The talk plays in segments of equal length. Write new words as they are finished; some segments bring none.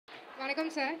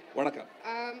வணக்கம் சார். வணக்கம்.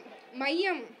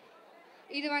 மையம்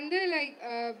இது வந்து லைக்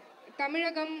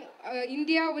தமிழகம்,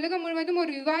 இந்தியா, உலகம் முழுவதும்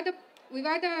ஒரு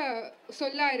விவாத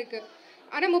சொல்லா இருக்கு.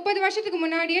 ஆனால் 30 வருஷத்துக்கு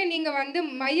முன்னாடியே நீங்கள் வந்து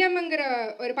மையம்ங்கிற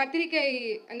ஒரு பத்திரிகை,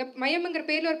 அந்த மையம்ங்கிற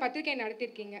பேரில் ஒரு பத்திரிகை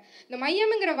நடத்திருக்கீங்க. இந்த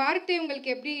மையம்ங்கிற வார்த்தை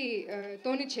உங்களுக்கு எப்படி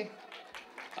தோணுச்சு?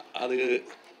 அது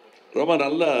ரொம்ப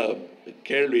நல்ல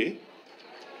கேள்வி.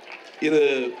 இது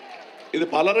இது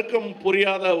பலருக்கும்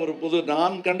புரியாத ஒரு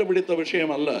நான் கண்டுபிடித்த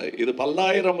விஷயம் அல்ல. இது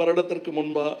பல்லாயிரம் வருடத்திற்கு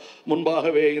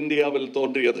முன்பாகவே இந்தியாவில்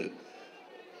தோன்றியது.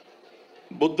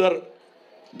 புத்தர்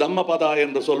தம்மபதா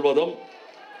என்று சொல்வதும்,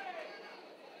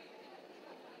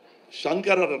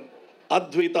 சங்கரர்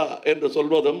அத்வைதா என்று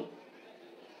சொல்வதும்,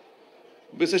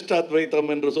 விசிஷ்ட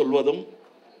அத்வைத்தம் என்று சொல்வதும்,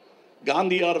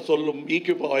 காந்தியார் சொல்லும்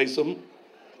ஈக்குபாய்ஸும்,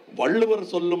 வள்ளுவர்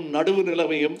சொல்லும் நடுவு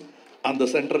நிலைமையும் அந்த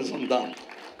சென்ட்ரிசம் தான்.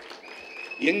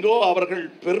 எங்கோ அவர்கள்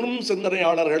பெரும்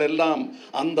சிந்தனையாளர்கள் எல்லாம்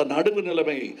அந்த நடுவு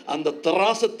நிலைமை, அந்த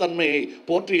தராசுத்தன்மையை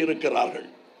போற்றி இருக்கிறார்கள்.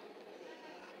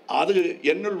 அது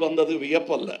என்னுள் வந்தது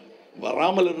வியப்பல்ல.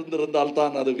 வராமல் இருந்திருந்தால்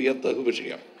தான் அது வியத்தகு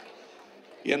விஷயம்.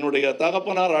 என்னுடைய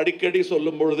தகப்பனார் அடிக்கடி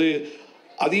சொல்லும் பொழுது,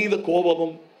 அதீத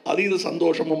கோபமும் அதீத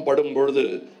சந்தோஷமும் படும் பொழுது,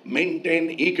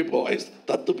 மெயின்டைன் ஈக்குபாய்ஸ்,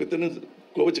 தத்து பித்துன்னு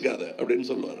கோவிச்சுக்காத அப்படின்னு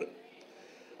சொல்லுவார்.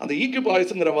 அந்த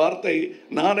ஈக்குபாய்ஸுங்கிற வார்த்தை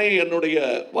நானே என்னுடைய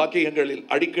வாக்கியங்களில்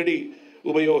அடிக்கடி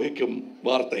உபயோகிக்கும்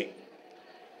வார்த்தை.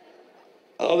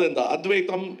 அதாவது இந்த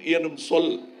அத்வைத்தம் எனும்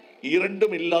சொல்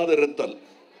இரண்டும் இல்லாதிருத்தல்,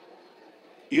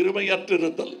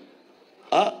 இருமையற்றிருத்தல்.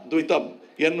 அத்வைத்தம்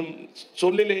என்னும்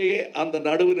சொல்லிலேயே அந்த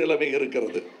நடுவு நிலைமை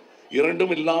இருக்கிறது.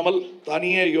 இரண்டும் இல்லாமல்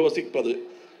தனியே யோசிப்பது,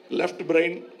 லெஃப்ட்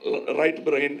பிரெயின் ரைட்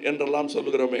பிரெயின் என்றெல்லாம்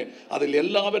சொல்லுகிறோமே, அதில்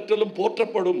எல்லாவற்றிலும்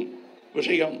போற்றப்படும்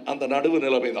விஷயம் அந்த நடுவு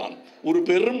நிலைமைதான். ஒரு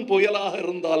பெரும் புயலாக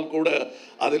இருந்தால் கூட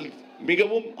அதில்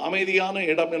மிகவும் அமைதியான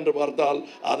இடம் என்று பார்த்தால்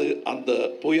அது அந்த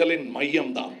புயலின்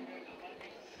மையம்தான்.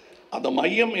 அந்த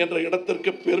மையம் என்ற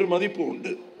இடத்திற்கு பெருமதிப்பு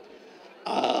உண்டு.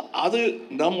 அது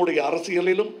நம்முடைய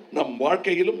அரசியலிலும் நம்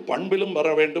வாழ்க்கையிலும் பண்பிலும் வர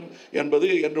வேண்டும் என்பது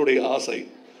என்னுடைய ஆசை.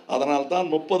 அதனால்தான்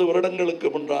 30 வருடங்களுக்கு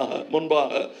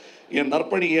முன்பாக என்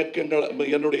நற்பணி இயக்கங்கள்,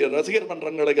 என்னுடைய ரசிகர்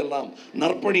மன்றங்களை எல்லாம்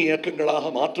நற்பணி இயக்கங்களாக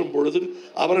மாற்றும் பொழுது,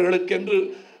 அவர்களுக்கென்று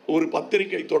ஒரு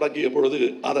பத்திரிகை தொடங்கிய பொழுது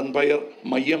அதன் பெயர்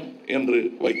மையம் என்று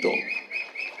வைத்தோம்.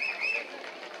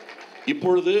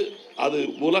 இப்பொழுது அது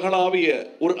உலகளாவிய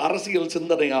ஒரு அரசியல்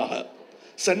சிந்தனையாக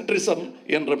சென்ட்ரிசம்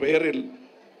என்ற பெயரில்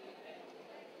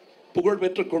புகழ்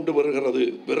பெற்று கொண்டு வருகிறது.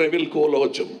 விரைவில்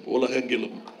கோலோச்சும்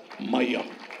உலகெங்கிலும்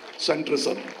மையம்,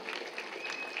 சென்ட்ரிசம்.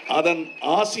 அதன்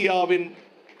ஆசியாவின்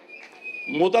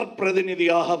முதற்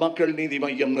பிரதிநிதியாக மக்கள் நீதி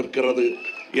மையம் நிற்கிறது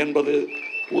என்பது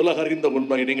உலகறிந்த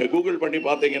உண்மை. நீங்கள் கூகுள் பண்ணி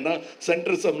பார்த்தீங்கன்னா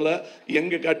சென்ட்ரிசம்ல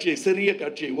எங்கள் கட்சி, சிறிய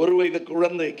கட்சி, 1 வயது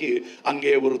குழந்தைக்கு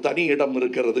அங்கே ஒரு தனி இடம்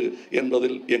இருக்கிறது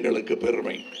என்பதில் எங்களுக்கு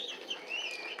பெருமை.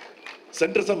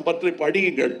 சென்ட்ரிசம் பற்றி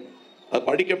படியுங்கள்.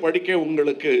 படிக்க படிக்க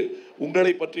உங்களுக்கு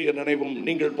உங்களை பற்றிய நினைவும்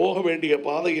நீங்கள் போக வேண்டிய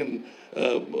பாதையின்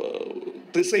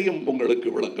திசையும் உங்களுக்கு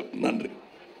விளக்கும். நன்றி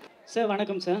சார்.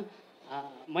 வணக்கம் சார்.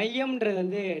 மையம்ன்றது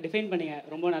வந்து டிஃபைன் பண்ணிங்க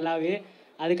ரொம்ப நல்லாவே.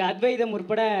 அதுக்கு அத்வைதம்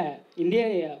உட்பட இந்திய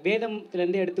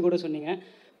வேதத்திலேருந்து எடுத்து கூட சொன்னீங்க.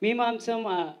 மீமாம்சம்,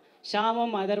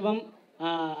 சாமம், அதர்வம்,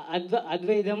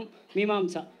 அத்வைதம்,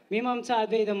 மீமாம்சா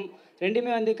அத்வைதம்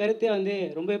ரெண்டுமே வந்து கருத்தை வந்து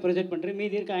ரொம்ப ப்ரொஜெக்ட் பண்ணுறேன்.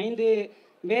 மீதி இருக்க 5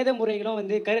 வேத முறைகளும்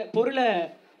வந்து பொருளை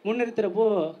முன்னிறுத்துகிறப்போ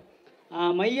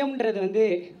மையம்ன்றது வந்து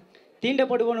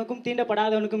தீண்டப்படுவனுக்கும்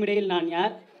தீண்டப்படாதவனுக்கும் இடையில் நான்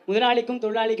யார், முதலாளிக்கும்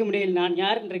தொழிலாளிக்கும் இடையில் நான்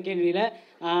யார் என்ற கேள்வியில்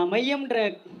மையம்ன்ற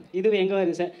இது எங்கே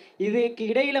வருது சார்? இதுக்கு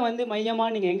இடையில் வந்து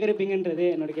மையமாக நீங்கள் எங்கே இருப்பீங்கன்றது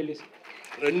என்னோட கேள்வி சார்.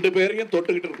 2 பேரையும்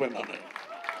தொட்டுக்கிட்டு இருப்பேன் நான்.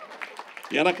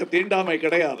 எனக்கு தீண்டாமை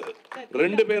கிடையாது.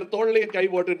 2 பேர் தோள்லையும் கை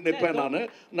போட்டு நிற்பேன். நான்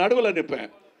நடுவில்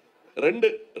நிற்பேன்.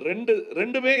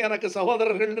 ரெண்டுமே எனக்கு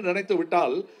சகோதரர்கள்னு நினைத்து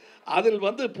விட்டால் அதில்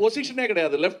வந்து பொசிஷனே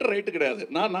கிடையாது, லெஃப்ட் ரைட்டு கிடையாது.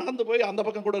 நான் நகர்ந்து போய் அந்த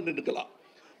பக்கம் கூட நிற்கலாம்,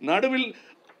 நடுவில்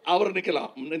அவர்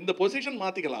நிற்கலாம், இந்த பொசிஷன்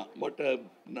மாற்றிக்கலாம். பட்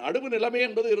நடுவு நிலைமை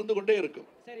என்பது இருந்து கொண்டே இருக்கும்.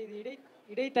 சார், இது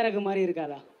இடைத்தரகு மாதிரி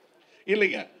இருக்காதா?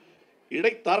 இல்லைங்க,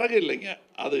 இடைத்தரகு இல்லைங்க,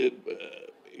 அது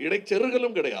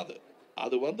இடைச்செருகலும் கிடையாது.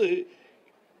 அது வந்து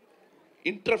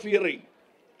interfering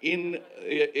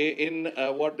in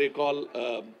what they call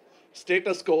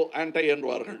status quo anti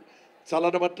என்பார்கள்.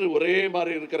 சலனமற்று ஒரே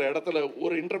மாதிரி இருக்கிற இடத்துல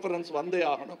ஒரு இன்டர்ஃபரன்ஸ் வந்தே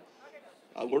ஆகணும்.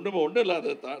 அது ஒன்றும் இல்லை.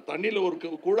 அது தண்ணியில் ஒரு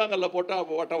கூழாங்கல்ல போட்டால்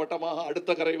வட்ட வட்டமாக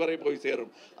அடுத்த கரை வரை போய்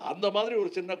சேரும். அந்த மாதிரி ஒரு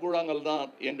சின்ன கூழாங்கல் தான்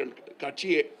எங்கள்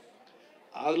கட்சியே.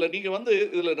 அதில் நீங்கள் வந்து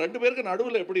இதில் 2 பேருக்கு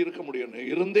நடுவில் எப்படி இருக்க முடியும்?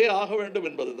 இருந்தே ஆக வேண்டும்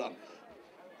என்பது தான்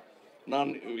நான்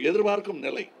எதிர்பார்க்கும்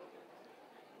நிலை.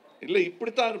 இல்லை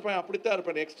இப்படித்தான் இருப்பேன் அப்படித்தான்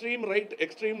இருப்பேன், எக்ஸ்ட்ரீம் ரைட்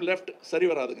எக்ஸ்ட்ரீம் லெஃப்ட் சரி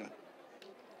வராதுங்க.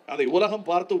 அதை உலகம்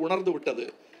பார்த்து உணர்ந்து விட்டது.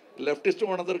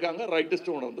 லெஃப்டிஸ்ட்டும் உணர்ந்திருக்காங்க,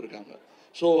 ரைட்டிஸ்ட்டும் உணர்ந்திருக்காங்க.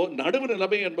 ஸோ நடுவு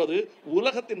நிலைமை என்பது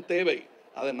உலகத்தின் தேவை.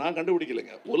 அதை நான்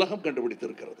கண்டுபிடிக்கலைங்க, உலகம்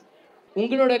கண்டுபிடித்திருக்கிறது.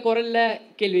 உங்களோட குரல்ல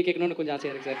கேள்வி கேட்கணும்னு கொஞ்சம்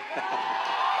ஆசையா இருக்கு சார்.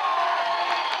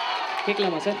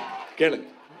 கேட்கலாமா சார்? கேளுங்க.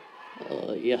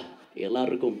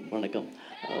 எல்லாருக்கும் வணக்கம்.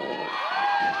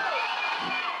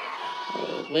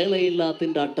 வேலையில்லா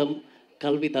திண்டாட்டம்,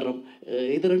 கல்வி தரம்,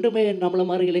 இது ரெண்டுமே நம்மள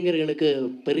மாதிரி இளைஞர்களுக்கு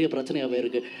பெரிய பிரச்சனையாகவே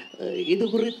இருக்குது. இது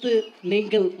குறித்து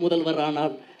நீங்கள் முதல்வர்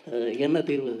ஆனால் என்ன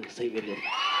தீர்வு செய்வீர்கள்?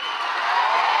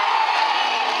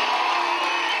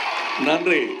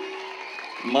 நன்றி.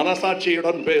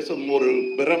 மனசாட்சியுடன் பேசும் ஒரு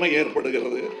பெருமை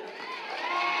ஏற்படுகிறது.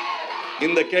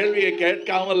 இந்த கேள்வியை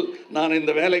கேட்காமல் நான்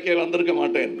இந்த வேலைக்கே வந்திருக்க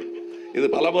மாட்டேன். இது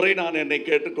பலமுறை நான் என்னை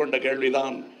கேட்டுக்கொண்ட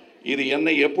கேள்விதான். இது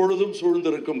என்னை எப்பொழுதும்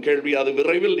சூழ்ந்திருக்கும் கேள்வி. அது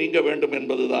விரைவில் நீங்க வேண்டும்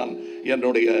என்பதுதான்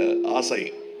என்னுடைய ஆசை.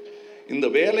 இந்த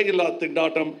வேலையில்லா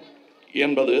திண்டாட்டம்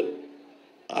என்பது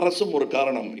அரசும் ஒரு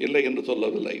காரணம், இல்லை என்று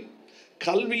சொல்லவில்லை.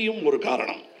 கல்வியும் ஒரு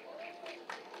காரணம்.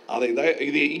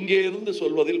 இது இங்கே இருந்து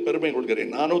சொல்வதில் பெருமை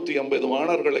கொள்கிறேன். 450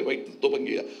 மாணவர்களை வைத்து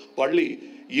துவங்கிய பள்ளி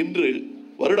இன்று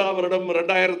வருடா வருடம்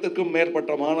 2000க்கும்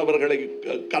மேற்பட்ட மாணவர்களை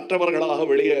கற்றவர்களாக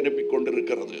வெளியே அனுப்பி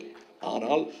கொண்டிருக்கிறது.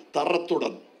 ஆனால்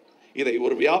தரத்துடன் இதை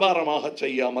ஒரு வியாபாரமாக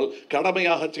செய்யாமல்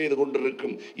கடமையாக செய்து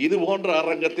கொண்டிருக்கும் இது போன்ற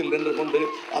அரங்கத்தில் நின்று கொண்டு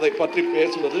அதை பற்றி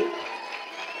பேசுவது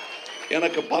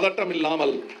எனக்கு பதட்டம்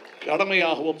இல்லாமல்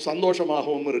கடமையாகவும்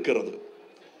சந்தோஷமாகவும் இருக்கிறது.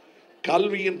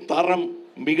 கல்வியின் தரம்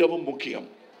மிகவும் முக்கியம்.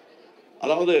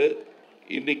 அதாவது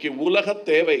இன்னைக்கு உலக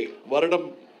தேவை, வருடம்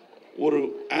ஒரு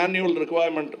ஆனுவல்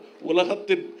ரிக்குவயர்மெண்ட்,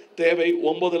 உலகத்தின் தேவை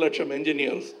 9 லட்சம்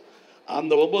என்ஜினியர்ஸ்.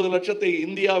 அந்த 9 லட்சத்தை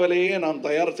இந்தியாவிலேயே நாம்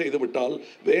தயார் செய்து விட்டால்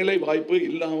வேலை வாய்ப்பு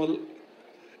இல்லாமல்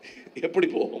எப்படி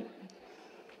போகும்?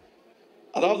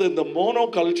 அதாவது இந்த மோனோ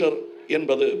கல்ச்சர்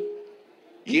என்பது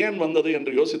ஏன் வந்தது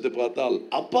என்று யோசித்து பார்த்தால்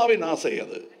அப்பாவின் ஆசை,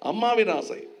 அது அம்மாவின்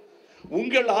ஆசை.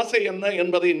 உங்கள் ஆசை என்ன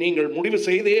என்பதை நீங்கள் முடிவு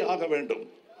செய்தே ஆக வேண்டும்.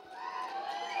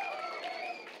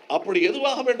 அப்படி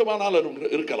எதுவாக வேண்டுமானாலும்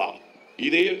இருக்கலாம்.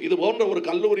 இது போன்ற ஒரு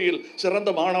கல்லூரியில் சிறந்த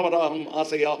மாணவராகவும்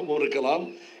ஆசையாகவும் இருக்கலாம்,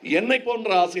 என்னை போன்ற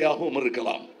ஆசையாகவும்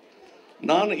இருக்கலாம்.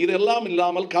 நான் இதெல்லாம்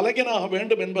இல்லாமல் கலைஞனாக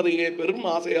வேண்டும் என்பதையே பெரும்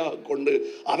ஆசையாக கொண்டு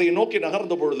அதை நோக்கி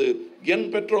நகர்ந்த பொழுது என்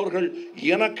பெற்றோர்கள்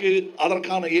எனக்கு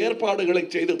அதற்கான ஏற்பாடுகளை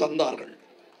செய்து தந்தார்கள்.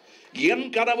 என்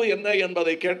கனவு என்ன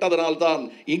என்பதை கேட்டதனால்தான்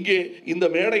இங்கே இந்த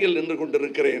மேடையில் நின்று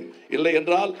கொண்டிருக்கிறேன். இல்லை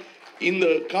என்றால் இந்த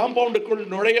காம்பவுண்டுக்குள்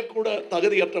நுழையக்கூட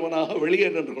தகுதியற்றவனாக வெளியே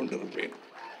நின்று கொண்டிருப்பேன்.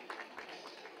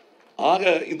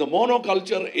 ஆக இந்த மோனோ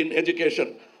கல்ச்சர் இன்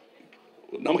எஜுகேஷன்,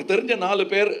 நமக்கு தெரிஞ்ச 4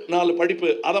 பேர் 4 படிப்பு,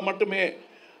 அதை மட்டுமே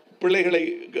பிள்ளைகளை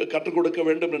கற்றுக் கொடுக்க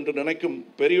வேண்டும் என்று நினைக்கும்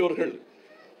பெரியோர்கள்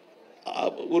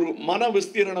ஒரு மன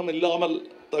விஸ்தீரணம் இல்லாமல்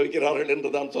தவிக்கிறார்கள்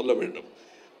என்று தான் சொல்ல வேண்டும்.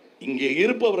 இங்கே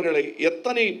இருப்பவர்களை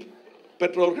எத்தனை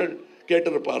பெற்றோர்கள்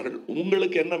கேட்டிருப்பார்கள்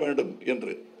உங்களுக்கு என்ன வேண்டும்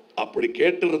என்று? அப்படி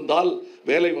கேட்டிருந்தால்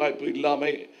வேலை வாய்ப்பு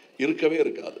இல்லாமல் இருக்கவே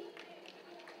இருக்காது,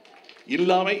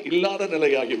 இல்லாத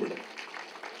நிலையாகிவிடும்.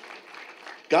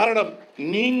 காரணம்,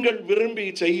 நீங்கள் விரும்பி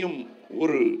செய்யும்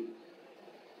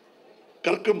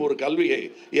கற்கும் ஒரு கல்வியை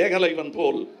ஏகலைவன்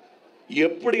போல்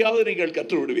எப்படியாவது நீங்கள்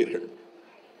கற்றுவிடுவீர்கள்.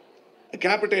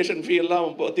 கேபிடேஷன் ஃபீ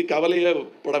எல்லாம் பற்றி கவலையே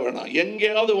பட வேணாம்.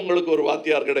 எங்கேயாவது உங்களுக்கு ஒரு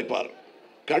வாத்தியார் கிடைப்பார்,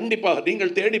 கண்டிப்பாக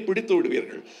நீங்கள் தேடி பிடித்து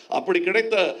விடுவீர்கள். அப்படி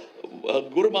கிடைத்த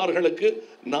குருமார்களுக்கு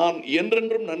நான்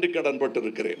என்றென்றும் நன்றி கடன்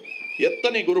பட்டிருக்கிறேன்.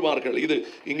 எத்தனை குருமார்கள்! இது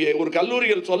இங்கே ஒரு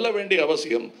கல்லூரியில் சொல்ல வேண்டிய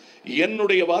அவசியம்.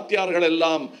 என்னுடைய வாத்தியார்கள்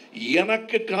எல்லாம்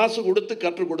எனக்கு காசு கொடுத்து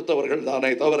கற்றுக் கொடுத்தவர்கள்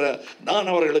தானே தவிர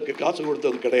நான் அவர்களுக்கு காசு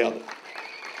கொடுத்தது கிடையாது.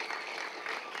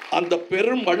 அந்த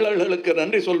பெரும் வள்ளல்களுக்கு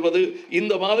நன்றி சொல்வது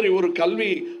இந்த மாதிரி ஒரு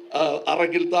கல்வி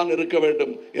அரங்கில் தான் இருக்க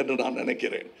வேண்டும் என்று நான்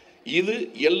நினைக்கிறேன். இது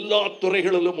எல்லா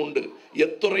துறைகளிலும் உண்டு,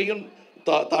 எத்துறையும்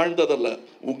தாழ்ந்ததல்ல.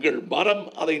 உங்கள் மரம்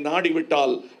அதை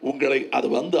நாடிவிட்டால் உங்களை அது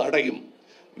வந்து அடையும்.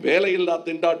 வேலையில்லா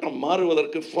திண்டாட்டம்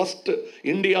மாறுவதற்கு ஃபர்ஸ்ட்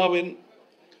இந்தியாவின்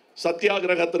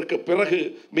சத்தியாகிரகத்திற்கு பிறகு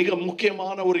மிக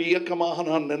முக்கியமான ஒரு இயக்கமாக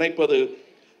நான் நினைப்பது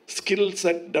skill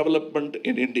set development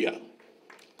in India.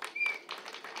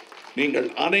 நீங்கள்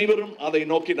அனைவரும் அதை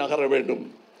நோக்கி நகர வேண்டும்.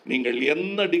 நீங்கள்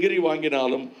என்ன டிகிரி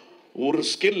வாங்கினாலும் ஒரு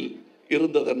ஸ்கில்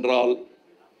இருந்ததென்றால்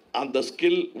அந்த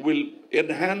skill will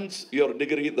enhance your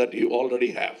degree that you already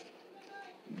have.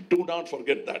 Do not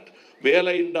forget that.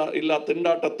 வேலை இல்லா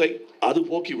திண்டாட்டத்தை அது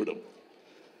போக்கிவிடும்.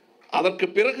 அதற்கு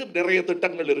பிறகு நிறைய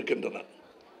திட்டங்கள் இருக்கின்றன.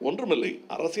 ஒன்றுமில்லை,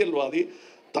 அரசியல்வாதி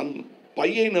தன்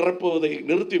பையை நிரப்புவதை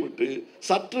நிறுத்திவிட்டு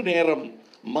சற்று நேரம்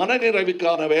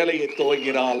மனநிறைவுக்கான வேலையை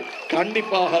துவங்கினால்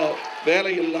கண்டிப்பாக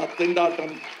வேலையில்லா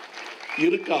திண்டாட்டம்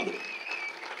இருக்காது.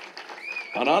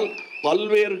 ஆனால்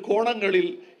பல்வேறு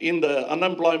கோணங்களில் இந்த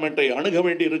அன்எம்ப்ளாய்மெண்ட்டை அணுக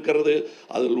வேண்டி இருக்கிறது.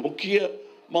 அதில்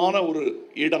முக்கியமான ஒரு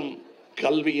இடம்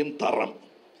கல்வியின் தரம்.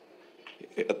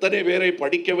 எத்தனை பேரை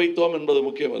படிக்க வைத்தோம் என்பது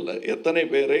முக்கியமல்ல, எத்தனை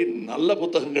பேரை நல்ல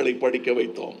புத்தகங்களை படிக்க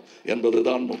வைத்தோம்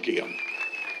என்பதுதான் முக்கியம்.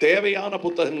 தேவையான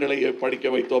புத்தகங்களை படிக்க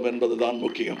வைத்தோம் என்பதுதான்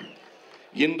முக்கியம்.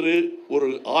 இன்று ஒரு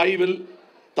ஆய்வில்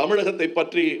தமிழகத்தை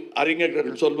பற்றி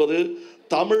அறிஞர்கள் சொல்வது,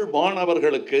 தமிழ்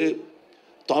மாணவர்களுக்கு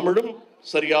தமிழும்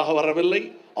சரியாக வரவில்லை,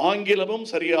 ஆங்கிலமும்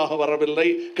சரியாக வரவில்லை,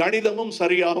 கணிதமும்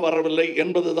சரியாக வரவில்லை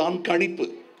என்பதுதான் கணிப்பு.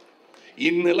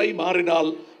 இந்நிலை மாறினால்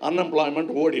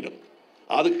அன்எம்ப்ளாய்மெண்ட் ஓடிடும்.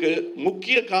 அதுக்கு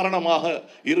முக்கிய காரணமாக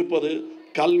இருப்பது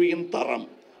கல்வியின் தரம்.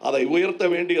 அதை உயர்த்த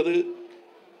வேண்டியது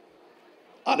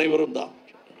அனைவரும் தான்.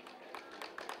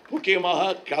 முக்கியமாக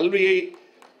கல்வியை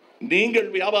நீங்கள்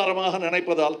வியாபாரமாக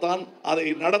நினைப்பதால் தான் அதை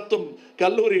நடத்தும்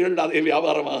கல்லூரிகள் அதை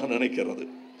வியாபாரமாக நினைக்கிறது.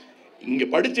 இங்கே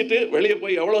படிச்சுட்டு வெளியே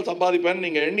போய் எவ்வளோ சம்பாதிப்பேன்னு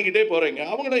நீங்கள் எண்ணிக்கிட்டே போகிறீங்க,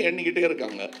 அவங்களும் எண்ணிக்கிட்டே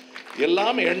இருக்காங்க.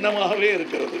 எல்லாம் எண்ணமாகவே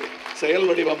இருக்கிறது, செயல்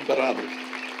வடிவம் பெறாது.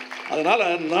 அதனால்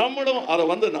நம்மளும்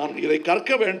அதை நான் இதை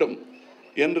கற்க வேண்டும்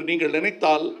என்று நீங்கள்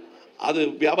நினைத்தால் அது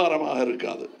வியாபாரமாக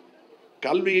இருக்காது.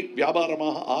 கல்வி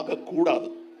வியாபாரமாக ஆகக்கூடாது.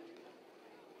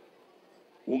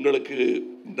 உங்களுக்கு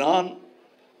நான்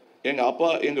எங்கள் அப்பா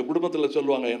எங்கள் குடும்பத்தில்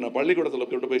சொல்லுவாங்க, என்னை பள்ளிக்கூடத்தில்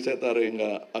கொண்டு போய் சேர்த்தாரு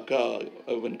எங்கள்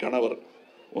அக்காவின் கணவர்,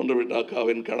 ஒன்று விட்ட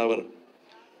அக்காவின் கணவர்.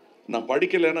 நான்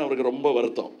படிக்கலைன்னு அவருக்கு ரொம்ப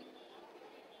வருத்தம்.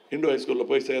 இந்து ஹைஸ்கூலில்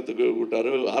போய் சேர்த்துக்கு விட்டார்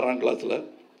 6ஆம் கிளாஸில்.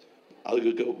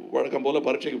 அதுக்கு வழக்கம் போல்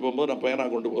பரீட்சைக்கு போகும்போது நான் பேனா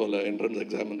கொண்டு போகல, என்ட்ரன்ஸ்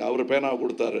எக்ஸாமுக்கு. அவர் பேனாவை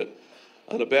கொடுத்தாரு,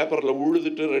 அதில் பேப்பரில்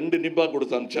உழுதுட்டு 2 நிப்பா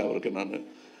கொடுத்து அனுப்பிச்சேன் அவருக்கு. நான்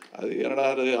அது என்னடா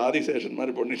அது ஆதிசேஷன்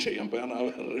மாதிரி பொண்ணிச்சு, என் பேனாவை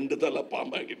 2 தலை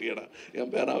பாம்பாக்கிட்டியடா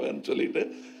என் பேனாவேன்னு சொல்லிட்டு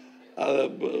அதை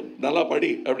நல்லா படி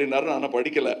அப்படின்னாரு. நான்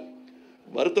படிக்கலை,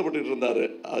 வருத்தப்பட்டு இருந்தார்.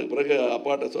 அதுக்கு பிறகு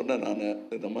அப்பாட்ட சொன்னேன், நான்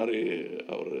இந்த மாதிரி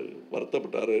அவர்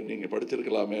வருத்தப்பட்டார், நீங்கள்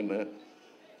படிச்சிருக்கலாமேன்னு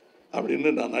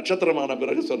அப்படின்னு நான் நட்சத்திரமான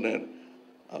பிறகு சொன்னேன்.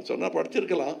 அது சொன்னால்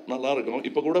படிச்சிருக்கலாம், நல்லாயிருக்கும்.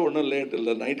 இப்போ கூட ஒன்றும் லேட்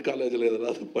இல்லை, நைட் காலேஜில்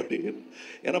எதாவது படி.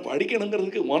 ஏன்னா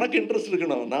படிக்கணுங்கிறதுக்கு உனக்கு இன்ட்ரெஸ்ட்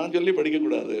இருக்கணும், நான் சொல்லி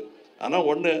படிக்கக்கூடாது. ஆனால்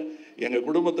ஒன்று, எங்கள்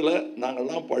குடும்பத்தில்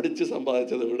நாங்கள்லாம் படித்து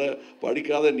சம்பாதிச்சதை விட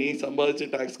படிக்காத நீ சம்பாதிச்சு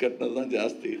டேக்ஸ் கட்டினது தான்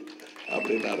ஜாஸ்தி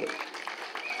அப்படின்னாரு.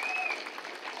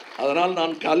 அதனால்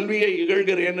நான் கல்வியை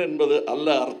இகழ்கிறேன் என்பது அல்ல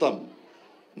அர்த்தம்.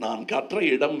 நான் கற்ற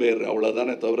இடம் வேறு,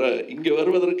 அவ்வளோதானே தவிர இங்கே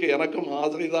வருவதற்கு எனக்கும்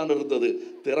ஆசைதான் இருந்தது,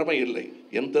 திறமை இல்லை.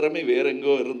 என் திறமை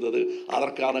வேறெங்கோ இருந்தது.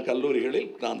 அதற்கான கல்லூரிகளில்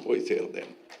நான் போய்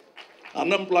சேர்ந்தேன்.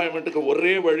 அன்எம்ப்ளாய்மெண்ட்டுக்கு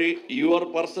ஒரே வழி your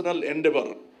personal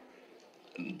என்டெவர்.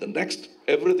 The next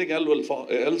everything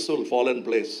else will fall in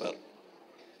place, sir.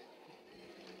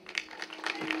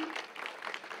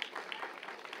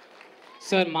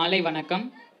 Sir மாலை வணக்கம்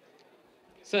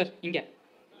சார். இங்கே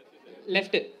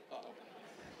லெஃப்ட்.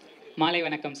 மாலை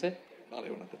வணக்கம் சார். மாலை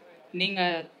வணக்கம்.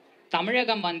 நீங்கள்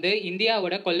தமிழகம்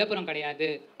இந்தியாவோட கொல்லப்புறம் கிடையாது,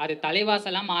 அது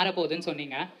தலைவாசலாக மாறப்போகுதுன்னு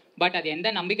சொன்னீங்க. பட் அது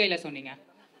எந்த நம்பிக்கையில் சொன்னீங்க?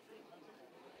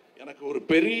 எனக்கு ஒரு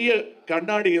பெரிய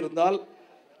கண்ணாடி இருந்தால்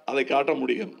அதை காட்ட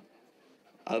முடியும்.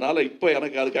 அதனால் இப்போ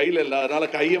எனக்கு அது கையில் இல்லை,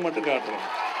 அதனால் கையை மட்டும் காட்டுறேன்.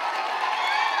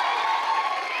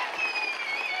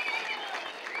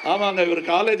 ஆமாங்க, இவர்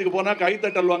காலேஜுக்கு போனால்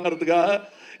கைத்தட்டல் வாங்கிறதுக்காக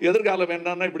எதிர்காலம்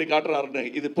என்னன்னா இப்படி காட்டுறாருன்னு.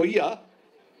 இது பொய்யா?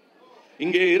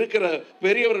 இங்கே இருக்கிற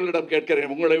பெரியவர்களிடம்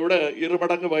கேட்கிறேன், உங்களை விட 2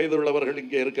 மடங்கு வயது உள்ளவர்கள்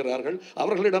இங்கே இருக்கிறார்கள்,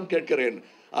 அவர்களிடம் கேட்கிறேன்.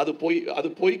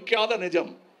 அது பொய்க்காத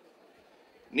நிஜம்.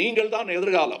 நீங்கள் தான்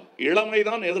எதிர்காலம், இளமை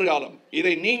தான் எதிர்காலம்.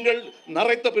 இதை நீங்கள்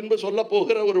நரைத்த பின்பு சொல்ல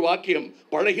போகிற ஒரு வாக்கியம்,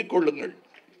 பழகிக் கொள்ளுங்கள்.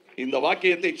 இந்த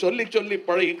வாக்கியத்தை சொல்லி சொல்லி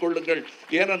பழகிக் கொள்ளுங்கள்.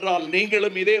 ஏனென்றால்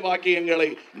நீங்களும் இதே வாக்கியங்களை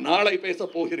நாளை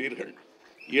பேசப் போகிறீர்கள்.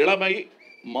 இளமை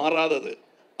மாறாதது,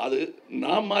 அது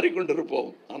நாம் மாறிக்கொண்டிருப்போம்,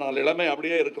 ஆனால் இளமை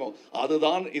அப்படியே இருக்கும்.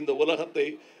 அதுதான் இந்த உலகத்தை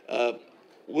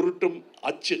உருட்டும்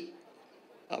அச்சு,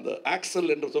 அந்த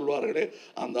ஆக்சல் என்று சொல்வார்களே,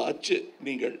 அந்த அச்சு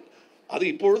நீங்கள். அது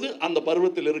இப்பொழுது அந்த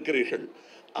பருவத்தில் இருக்கிறீர்கள்.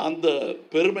 அந்த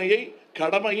பெருமையை,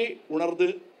 கடமையை உணர்ந்து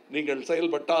நீங்கள்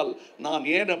செயல்பட்டால் நான்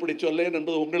ஏன் அப்படி சொல்லேன்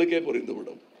என்பது உங்களுக்கே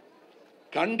புரிந்துவிடும்.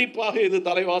 கண்டிப்பாக இது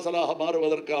தலைவாசலாக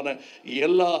மாறுவதற்கான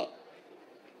எல்லா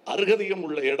அருகதையும்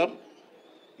உள்ள இடம்,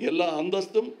 எல்லா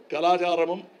அந்தஸ்தும்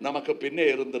கலாச்சாரமும் நமக்கு பின்னே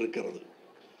இருந்திருக்கிறது.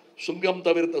 சுங்கம்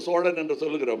தவிர்த்த சோழன் என்று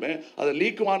சொல்லுகிறோமே, அதை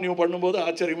லீக்குவான்யூ பண்ணும்போது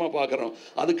ஆச்சரியமாக பார்க்குறோம்.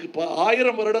 அதுக்கு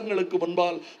 1000 வருடங்களுக்கு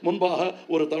முன்பாக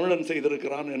ஒரு தமிழன்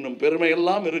செய்திருக்கிறான் என்னும்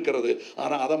பெருமையெல்லாம் இருக்கிறது.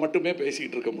 ஆனால் அதை மட்டுமே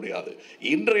பேசிகிட்டு இருக்க முடியாது.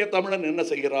 இன்றைய தமிழன் என்ன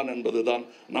செய்கிறான் என்பது தான்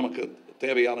நமக்கு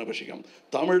தேவையான விஷயம்.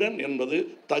 தமிழன் என்பது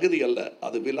தகுதி அல்ல,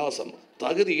 அது விலாசம்.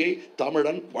 தகுதியை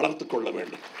தமிழன் வளர்த்து கொள்ள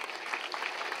வேண்டும்.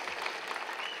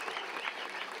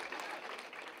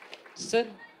 சார்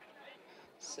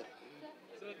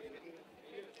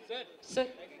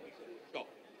சார்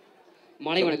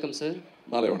மாலை வணக்கம் சார்.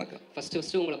 மாலை வணக்கம்.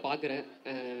 ஃபஸ்ட்டு உங்களை பார்க்குறேன்,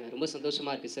 ரொம்ப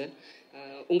சந்தோஷமாக இருக்குது சார்.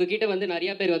 உங்ககிட்ட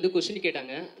நிறையா பேர் கொஷின்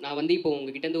கேட்டாங்க. நான் இப்போ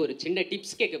உங்ககிட்ட ஒரு சின்ன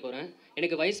டிப்ஸ் கேட்க போகிறேன்.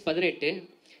 எனக்கு வயசு 18.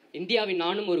 இந்தியாவின்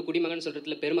நானும் ஒரு குடிமகன்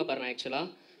சொல்கிறதுல பெருமைப்படுறேன் ஆக்சுவலாக.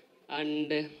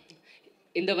 அண்டு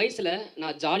இந்த வயசில்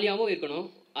நான் ஜாலியாகவும் இருக்கணும்,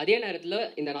 அதே நேரத்தில்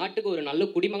இந்த நாட்டுக்கு ஒரு நல்ல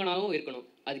குடிமகனாகவும் இருக்கணும்.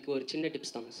 அதுக்கு ஒரு சின்ன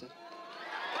டிப்ஸ் தாங்க சார்.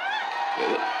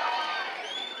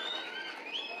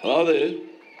 அதாவது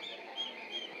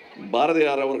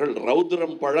பாரதியார் அவர்கள்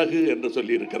ரௌத்ரம் பழகு என்று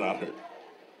சொல்லி இருக்கிறார்கள்.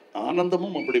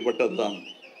 ஆனந்தமும் அப்படிப்பட்டதுதான்.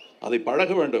 அதை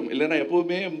பழக வேண்டும். இல்லைன்னா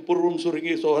எப்பவுமே புருவம்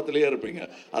சுருங்கி சோகத்திலேயே இருப்பீங்க.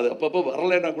 அது அப்பப்போ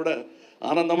வரலைன்னா கூட,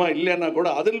 ஆனந்தமா இல்லைன்னா கூட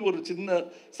அதில் ஒரு சின்ன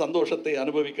சந்தோஷத்தை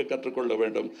அனுபவிக்க கற்றுக்கொள்ள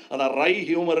வேண்டும். ஆனால் ரை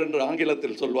ஹியூமர் என்று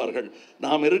ஆங்கிலத்தில் சொல்வார்கள்.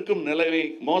 நாம் இருக்கும் நிலைமை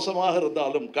மோசமாக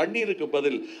இருந்தாலும் கண்ணீருக்கு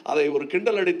பதில் அதை ஒரு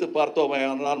கிண்டல் அடித்து பார்த்தோமே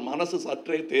ஆனால் மனசு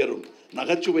சற்றே தேரும்.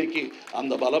 நகைச்சுவைக்கு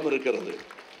அந்த பலம் இருக்கிறது.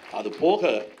 அது போக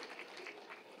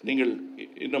நீங்கள்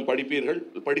இன்னும்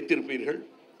படித்திருப்பீர்கள்.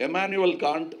 எமானுவல்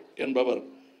காண்ட் என்பவர்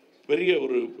பெரிய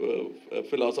ஒரு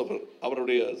பிலாசபர்.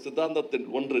 அவருடைய சித்தாந்தத்தின்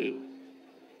ஒன்று,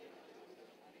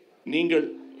 நீங்கள்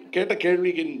கேட்ட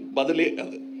கேள்வியின் பதிலே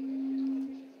அது.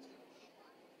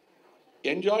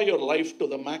 Enjoy your life to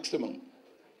the maximum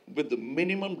with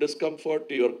minimum discomfort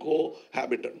to your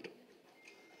கோஹாபிட்டன்ட்.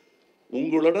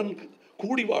 உங்களுடன்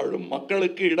கூடி வாழும்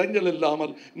மக்களுக்கு இடைஞ்சல்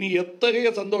இல்லாமல் நீ எத்தகைய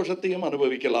சந்தோஷத்தையும்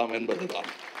அனுபவிக்கலாம் என்பதுதான்.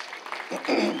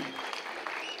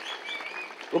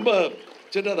 ரொம்ப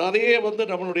சின்னது. அதையே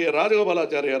நம்மளுடைய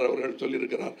ராஜகோபாலாச்சாரியார் அவர்கள்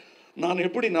சொல்லியிருக்கிறார். நான்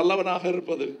எப்படி நல்லவனாக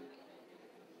இருப்பது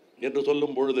என்று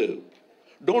சொல்லும் பொழுது,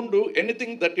 don't do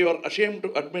anything that you are ashamed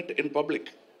to admit in public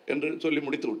என்று சொல்லி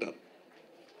முடித்து விட்டார்.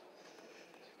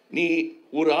 நீ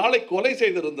ஒரு ஆளை கொலை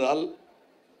செய்திருந்தால்,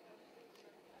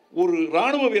 ஒரு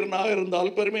இராணுவ வீரனாக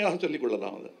இருந்தால் பெருமையாக சொல்லிக்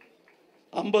கொள்ளலாம். அது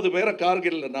 50 பேரை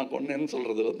கார்கில்ல நான் கொன்னேன்னு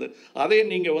சொல்றது அதே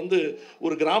நீங்கள்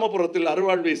ஒரு கிராமப்புறத்தில்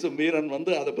அறுவாள் வீசும் வீரன்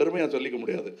அதை பெருமையாக சொல்லிக்க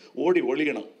முடியாது. ஓடி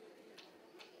ஒழியணும்.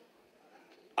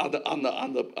 அந்த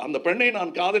அந்த அந்த பெண்ணை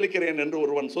நான் காதலிக்கிறேன் என்று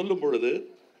ஒருவன் சொல்லும் பொழுது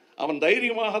அவன்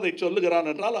தைரியமாக அதை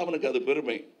சொல்லுகிறான் என்றால் அவனுக்கு அது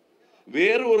பெருமை.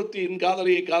 வேறு ஒருத்தியின்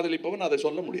காதலியை காதலிப்பவன் அதை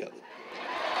சொல்ல முடியாது.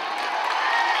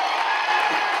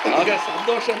 ஆக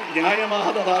சந்தோஷம்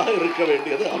நியாயமானதாக இருக்க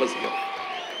வேண்டியது அவசியம்.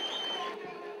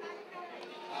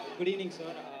 Good evening,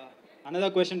 sir. Another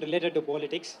question related to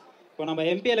politics. இப்போ நம்ம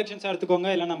எம்பி எலெக்ஷன்ஸாக எடுத்துக்கோங்க,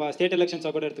 இல்லை நம்ம ஸ்டேட்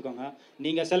எலெக்ஷன்ஸாக கூட எடுத்துக்கோங்க.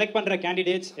 நீங்கள் செலக்ட் பண்ணுற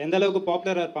கேண்டிடேட்ஸ் எந்த அளவுக்கு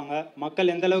பாப்புலராக இருப்பாங்க,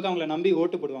 மக்கள் எந்த அளவுக்கு அவங்கள நம்பி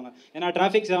ஓட்டு போடுவாங்க. ஏன்னா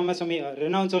டிராஃபிக் ஜாமசமி,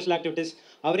 ரெனவுன் சோஷியல் ஆக்டிவிட்டிஸ்,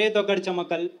 அவரே தோக்கடித்த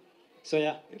மக்கள்.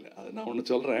 ஸோயா இல்லை, அது நான் ஒன்று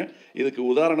சொல்கிறேன். இதுக்கு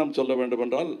உதாரணம் சொல்ல வேண்டும்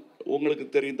என்றால் உங்களுக்கு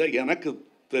தெரிந்த, எனக்கு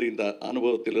தெரிந்த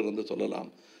அனுபவத்திலிருந்து சொல்லலாம்.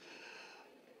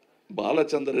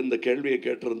 பாலச்சந்தர் இந்த கேள்வியை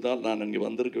கேட்டிருந்தால் நான் இங்கே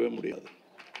வந்திருக்கவே முடியாது.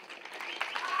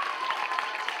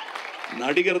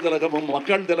 நடிகர் திலகமும்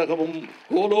மக்கள் திலகமும்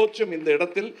கோலோச்சும் இந்த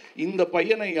இடத்தில் இந்த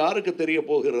பையனை யாருக்கு தெரிய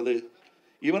போகிறது,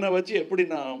 இவனை வச்சு எப்படி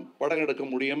நான் படம் எடுக்க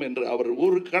முடியும் என்று அவர்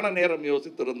ஒரு கண நேரம்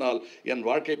யோசித்திருந்தால் என்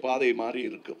வாழ்க்கை பாதை மாறி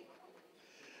இருக்கும்.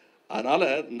 அதனால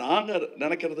நாங்கள்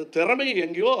நினைக்கிறது திறமை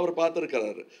எங்கேயோ அவர்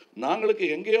பார்த்துருக்கிறாரு. நாங்களுக்கு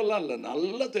எங்கேயோலாம் இல்லை,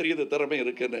 நல்லா தெரியுது திறமை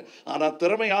இருக்குன்னு. ஆனால்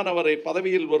திறமையானவரை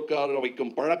பதவியில் உட்கார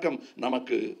வைக்கும் பழக்கம்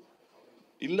நமக்கு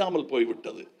இல்லாமல்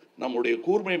போய்விட்டது. நம்முடைய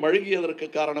கூர்மை மழுகியதற்கு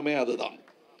காரணமே அதுதான்.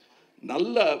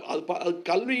 நல்ல அது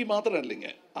கல்வி மாத்திரம் இல்லைங்க,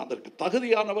 அதற்கு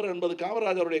தகுதியானவர் என்பது.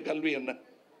 காமராஜருடைய கல்வி என்ன?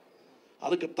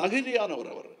 அதுக்கு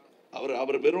தகுதியானவர்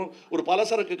அவர் வெறும் ஒரு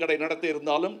பலசரக்கு கடை நடத்தி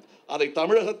இருந்தாலும் அதை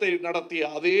தமிழகத்தை நடத்திய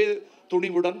அதே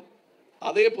துணிவுடன்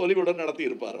அதே பொலிவுடன் நடத்தி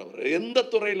இருப்பார். அவர் எந்த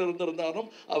துறையில் இருந்திருந்தாலும்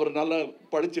அவர் நல்லா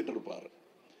படிச்சுட்டு இருப்பார்.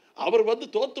 அவர்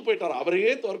தோத்து போயிட்டார்,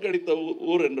 அவரையே தோற்கடித்த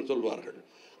ஊர் என்று சொல்வார்கள்.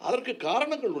 அதற்கு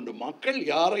காரணங்கள் உண்டு. மக்கள்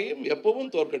யாரையும்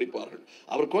எப்பவும் தோற்கடிப்பார்கள்.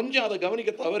 அவர் கொஞ்சம் அதை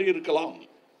கவனிக்க தவறி இருக்கலாம்.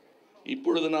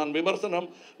 இப்பொழுது நான் விமர்சனம்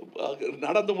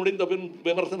நடந்து முடிந்த பின்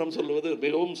விமர்சனம் சொல்வது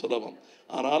மிகவும் சுலபம்.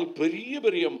 ஆனால் பெரிய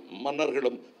பெரிய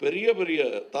மன்னர்களும் பெரிய பெரிய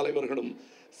தலைவர்களும்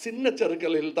சின்ன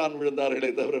சறுக்கலில் தான் விழுந்தார்களே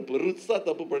தவிர பெருசாக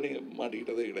தப்பு பண்ணி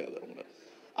மாட்டிக்கிட்டதே கிடையாது.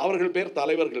 அவர்கள் பேர்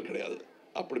தலைவர்கள் கிடையாது.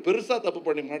 அப்படி பெருசாக தப்பு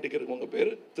பண்ணி மாட்டிக்கிறவங்க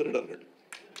பேர் திருடர்கள்.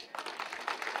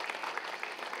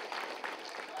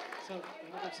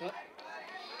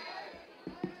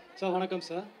 சார் வணக்கம்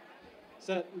சார்.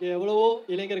 சார் இங்கே எவ்வளவோ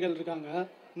இளைஞர்கள் இருக்காங்க,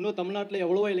 இன்னும் தமிழ்நாட்டில்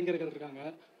எவ்வளவோ இளைஞர்கள் இருக்காங்க.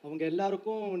 அவங்க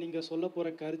எல்லாருக்கும் நீங்கள் சொல்ல போகிற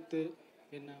கருத்து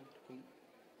என்ன இருக்கும்?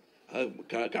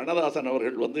 கண்ணதாசன்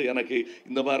அவர்கள் எனக்கு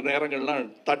இந்த மாதிரி நேரங்கள்லாம்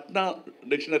தட்னா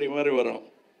டிக்ஷனரி மாதிரி வரும்.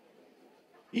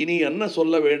 இனி என்ன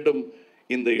சொல்ல வேண்டும்,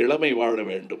 இந்த இளமை வாழ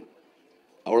வேண்டும்.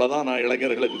 அவ்வளோதான் நான்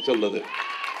இளைஞர்களுக்கு சொல்லுது.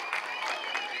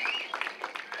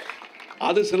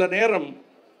 அது சில நேரம்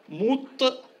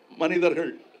மூத்த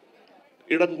மனிதர்கள்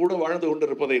இடம் கூட வாழ்ந்து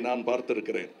கொண்டிருப்பதை நான்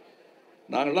பார்த்திருக்கிறேன்.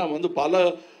 நாங்கள்லாம் பல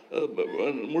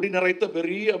முடி நிறைத்த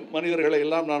பெரிய மனிதர்களை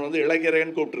எல்லாம் நான்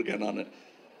இளைஞரேன்னு கூப்பிட்டுருக்கேன். நான்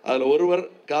அதில் ஒருவர்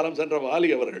காலம் சென்ற வாலி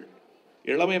அவர்கள்.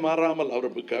 இளமை மாறாமல், அவர்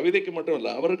கவிதைக்கு மட்டும்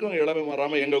இல்லை, அவருக்கும் இளமை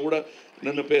மாறாமல் எங்கள் கூட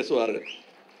நின்று பேசுவார்.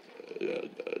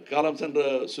 காலம் சென்ற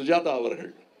சுஜாதா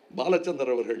அவர்கள்,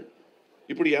 பாலச்சந்தர் அவர்கள்,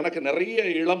 இப்படி எனக்கு நிறைய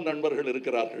இளம் நண்பர்கள்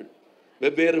இருக்கிறார்கள்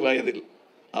வெவ்வேறு வயதில்.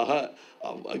 ஆக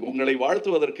உங்களை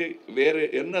வாழ்த்துவதற்கு வேறு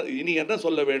என்ன, இனி என்ன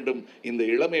சொல்ல வேண்டும்? இந்த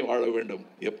இளமை வாழ வேண்டும்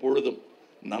எப்பொழுதும்.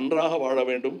 நன்றாக வாழ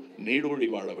வேண்டும், நீடூழி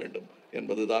வாழ வேண்டும்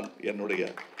என்பதுதான் என்னுடைய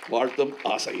வாழ்த்தும்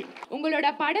ஆசையும். உங்களோட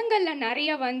படங்கள்ல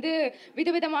நிறைய வந்து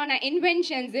விதவிதமான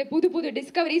இன்வென்ஷன்ஸ், புது புது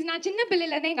டிஸ்கவரிஸ். நான் சின்ன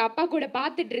பிள்ளையில இருந்து எங்க அப்பா கூட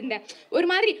பார்த்துட்டு இருந்தேன். ஒரு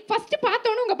மாதிரி ஃபர்ஸ்ட்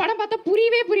பார்த்தோன்னு உங்க படம் பார்த்தா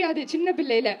புரியவே புரியாது சின்ன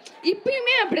பிள்ளையில.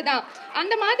 இப்பயுமே அப்படிதான்.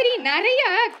 அந்த மாதிரி நிறைய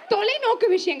தொலைநோக்கு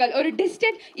விஷயங்கள், ஒரு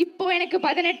டிஸ்டன்ஸ். இப்போ எனக்கு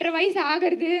 18 வயசு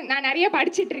ஆகிறது, நான் நிறைய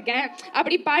படிச்சுட்டு இருக்கேன்.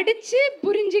 அப்படி படிச்சு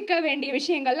புரிஞ்சிக்க வேண்டிய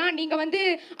விஷயங்கள்லாம் நீங்க வந்து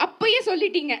அப்பயே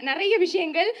சொல்லிட்டீங்க. நிறைய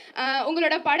விஷயங்கள்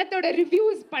உங்களோட படத்தோட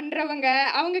ரிவ்யூஸ் பண்றவங்க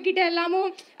அவங்க கிட்ட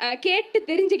எல்லாமும் கேட்டு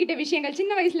தெரிஞ்சுக்கிட்ட விஷயங்கள்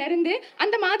சின்ன வயசுல இருந்து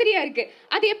அந்த மாதிரியா இருக்கு.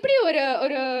 அது எப்படி ஒரு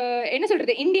ஒரு என்ன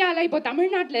சொல்றது, இந்தியாவில் இப்போ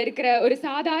தமிழ்நாட்டில் இருக்கிற ஒரு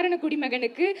சாதாரண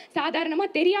குடிமகனுக்கு சாதாரணமா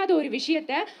தெரியாத ஒரு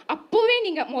விஷயத்த அப்போவே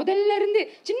நீங்க முதல்ல இருந்து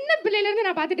சின்ன பிள்ளையில இருந்து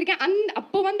நான் பார்த்துட்டு இருக்கேன்.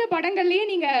 அப்போ வந்த படங்கள்லயே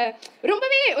நீங்க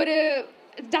ரொம்பவே ஒரு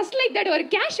ஜஸ்ட் லைக் தட் ஒரு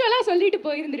கேஷுவலாக சொல்லிட்டு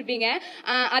போயிருந்திருப்பீங்க.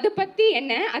 அதை பற்றி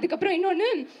என்ன, அதுக்கப்புறம் இன்னொன்று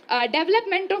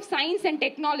development of science and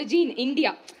technology in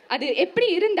India, அது எப்படி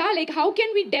இருந்தால் like how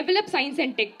can we develop science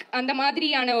and tech, அந்த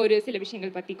மாதிரியான ஒரு சில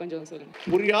விஷயங்கள் பற்றி கொஞ்சம் சொல்லுங்க.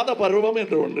 புரியாத பருவம்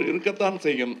என்று ஒன்று இருக்கத்தான்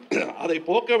செய்யும். அதை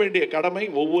போக்க வேண்டிய கடமை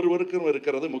ஒவ்வொருவருக்கும்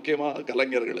இருக்கிறது, முக்கியமாக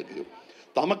கலைஞர்களுக்கு.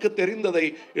 தமக்கு தெரிந்ததை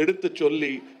எடுத்து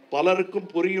சொல்லி பலருக்கும்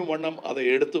புரியும் வண்ணம் அதை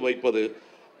எடுத்து வைப்பது.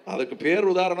 அதுக்கு பேர்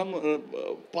உதாரணம்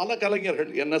பல கலைஞர்கள்.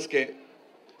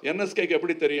 என்எஸ்கேக்கு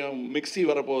எப்படி தெரியும் மிக்சி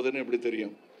வரப்போகுதுன்னு எப்படி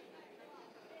தெரியும்?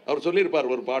 அவர்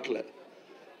சொல்லியிருப்பார் ஒரு பாட்டில்.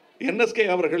 என்எஸ்கே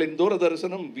அவர்களின்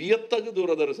தூரதரிசனம் வியத்தகு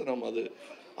தூரதரிசனம்.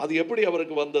 அது எப்படி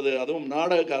அவருக்கு வந்தது? அதுவும்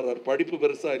நாடகக்காரர், படிப்பு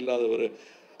பெருசாக இல்லாதவர்.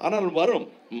 ஆனால் வரும்,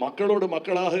 மக்களோடு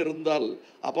மக்களாக இருந்தால்.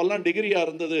 அப்போல்லாம் டிகிரியாக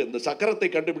இருந்தது. இந்த சக்கரத்தை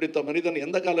கண்டுபிடித்த மனிதன்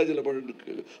எந்த காலேஜில்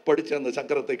படித்து அந்த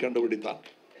சக்கரத்தை கண்டுபிடித்தான்?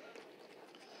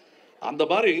 அந்த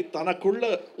மாதிரி தனக்குள்ள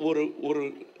ஒரு ஒரு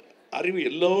அறிவு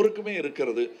எல்லோருக்குமே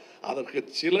இருக்கிறது. அதற்கு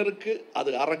சிலருக்கு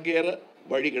அது அரங்கேற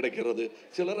வழி கிடைக்கிறது,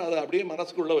 சிலர் அதை அப்படியே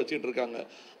மனசுக்குள்ளே வச்சுட்டு இருக்காங்க.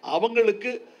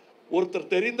 அவங்களுக்கு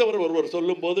ஒருத்தர் தெரிந்தவர் ஒருவர்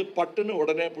சொல்லும்போது பட்டுன்னு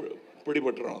உடனே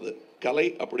பிடிபட்டுரும். அது கலை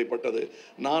அப்படிப்பட்டது.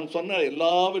 நான் சொன்ன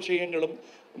எல்லா விஷயங்களும்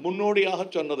முன்னோடியாக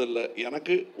சொன்னதில்லை.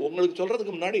 எனக்கு உங்களுக்கு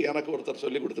சொல்கிறதுக்கு முன்னாடி எனக்கு ஒருத்தர்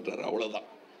சொல்லி கொடுத்துட்டார், அவ்வளோதான்.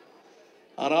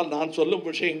 ஆனால் நான் சொல்லும்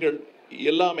விஷயங்கள்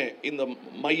எல்லாமே இந்த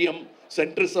மையம்,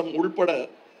 சென்ட்ரிசம் உள்பட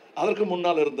அதற்கு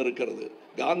முன்னால் இருந்திருக்கிறது.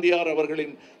 காந்தியார்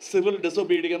அவர்களின் சிவில்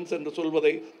டிசோபீடியன்ஸ் என்று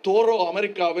சொல்வதை தோரோ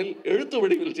அமெரிக்காவில் எழுத்து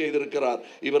வடிவில் செய்திருக்கிறார்.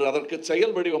 இவர் அதற்கு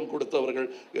செயல் வடிவம் கொடுத்தவர்கள்.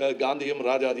 காந்தியும்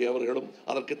ராஜாஜி அவர்களும்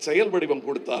அதற்கு செயல் வடிவம்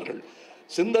கொடுத்தார்கள்.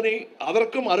 சிந்தனை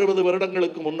அதற்கும் 60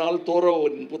 வருடங்களுக்கு முன்னால்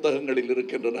தோரோவின் புத்தகங்களில்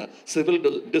இருக்கின்றன. சிவில்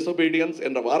டிசோபீடியன்ஸ்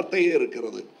என்ற வார்த்தையே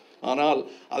இருக்கிறது. ஆனால்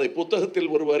அதை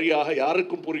புத்தகத்தில் ஒரு வரியாக,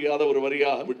 யாருக்கும் புரியாத ஒரு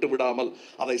வரியாக விட்டுவிடாமல்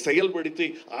அதை செயல்படுத்தி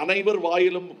அனைவர்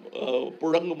வாயிலும்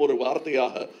புழங்கும் ஒரு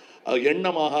வார்த்தையாக,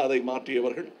 எண்ணமாக அதை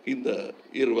மாற்றியவர்கள் இந்த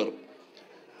இருவர்.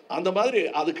 அந்த மாதிரி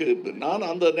அதுக்கு நான்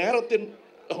அந்த நேரத்தின்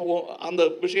அந்த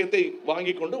விஷயத்தை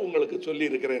வாங்கி கொண்டு உங்களுக்கு சொல்லி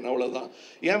இருக்கிறேன், அவ்வளோதான்.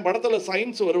 என் படத்தில்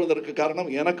சயின்ஸ் வருவதற்கு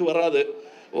காரணம் எனக்கு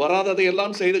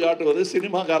வராததையெல்லாம் செய்து காட்டுவது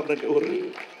சினிமாக்காரனுக்கு ஒரு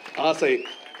ஆசை.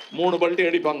 3 பல்ட்டி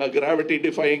அடிப்பாங்க, கிராவிட்டி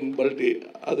டிஃபைங் பல்ட்டி.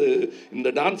 அது இந்த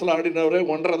டான்ஸில் ஆடினவரே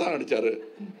 1.5 தான் அடித்தார்.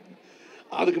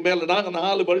 அதுக்கு மேலே நாங்கள்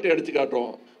 4 பல்ட்டி அடித்து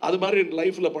காட்டுவோம். அது மாதிரி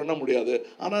லைஃப்பில் பண்ண முடியாது.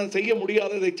 ஆனால் செய்ய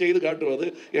முடியாததை செய்து காட்டுவது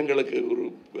எங்களுக்கு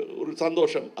ஒரு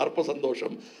சந்தோஷம், அற்ப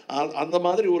சந்தோஷம். அந்த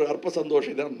மாதிரி ஒரு அற்ப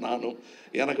சந்தோஷம் தான் நானும்.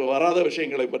 எனக்கு வராத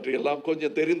விஷயங்களை பற்றி எல்லாம்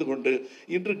கொஞ்சம் தெரிந்து கொண்டு,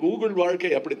 இன்று கூகுள்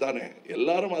வாழ்க்கை அப்படித்தானே,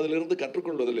 எல்லாரும் அதிலிருந்து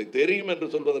கற்றுக்கொள்வதில்லை. தெரியும் என்று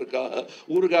சொல்வதற்காக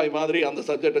ஊறுகாய் மாதிரி அந்த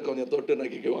சப்ஜெக்டை கொஞ்சம் தொட்டு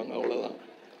நக்கிக்குவாங்க,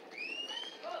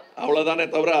 அவ்வளோதானே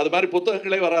தவிர அது மாதிரி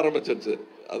புத்தகங்களே வர ஆரம்பிச்சிருச்சு.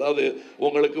 அதாவது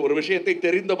உங்களுக்கு ஒரு விஷயத்தை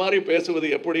தெரிந்த மாதிரி பேசுவது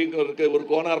எப்படிங்கிறதுக்கு ஒரு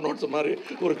கோனார் நோட்ஸ் மாதிரி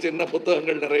ஒரு சின்ன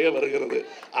புத்தகங்கள் நிறைய வருகிறது.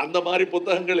 அந்த மாதிரி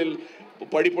புத்தகங்களில்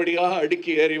படிப்படியாக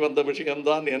அடுக்கி ஏறி வந்த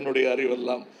விஷயம்தான் என்னுடைய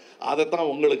அறிவெல்லாம்.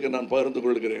 அதைத்தான் உங்களுக்கு நான் பகிர்ந்து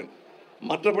கொள்கிறேன்.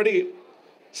 மற்றபடி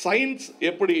சயின்ஸ்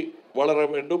எப்படி வளர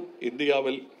வேண்டும்,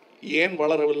 இந்தியாவில் ஏன்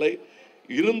வளரவில்லை,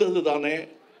 இருந்தது தானே.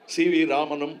 சி.வி.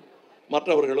 ராமனும்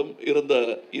மற்றவர்களும் இருந்த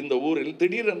இந்த ஊரில்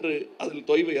திடீரென்று அதில்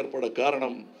தொய்வு ஏற்பட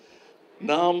காரணம்,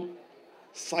 நாம்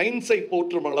சயின்ஸை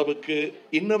போற்றும் அளவுக்கு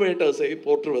இன்னோவேட்டர்ஸை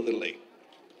போற்றுவதில்லை.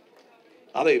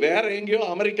 அதை வேற எங்கேயோ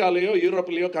அமெரிக்காலேயோ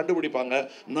யூரோப்பிலேயோ கண்டுபிடிப்பாங்க,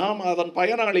 நாம் அதன்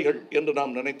பயனாளிகள் என்று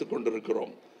நாம் நினைத்து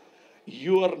கொண்டிருக்கிறோம்.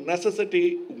 Your necessity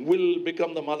will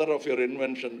become the mother of your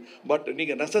invention. But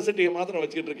நீங்கள் நெசசிட்டியை மாத்திரம்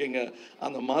வச்சுக்கிட்டு இருக்கீங்க,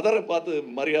 அந்த மதரை பார்த்து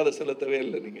மரியாதை செலுத்தவே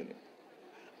இல்லை. நீங்கள்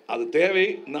அது தேவை,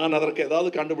 நான் அதற்கு ஏதாவது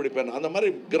கண்டுபிடிப்பேன். அந்த மாதிரி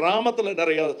கிராமத்தில்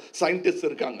நிறைய சயின்டிஸ்ட்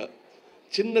இருக்காங்க.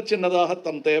 சின்னதாக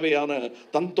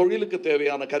தன் தொழிலுக்கு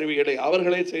தேவையான கருவிகளை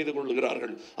அவர்களே செய்து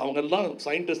கொள்கிறார்கள். அவங்கெல்லாம்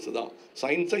சயின்டிஸ்ட் தான்.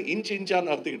 சயின்ஸை இன்ச்சாக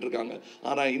நகர்த்திக்கிட்டு இருக்காங்க.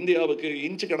 ஆனால் இந்தியாவுக்கு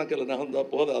இன்ச்சு கணக்கில்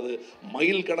நகர்ந்தால் போதாது,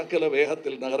 மைல் கணக்கில்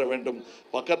வேகத்தில் நகர வேண்டும்.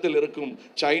 பக்கத்தில் இருக்கும்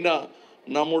சைனா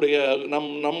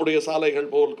நம்முடைய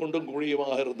சாலைகள் போல் குண்டும்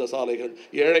குழியுமாக இருந்த சாலைகள்,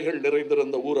 ஏழைகள்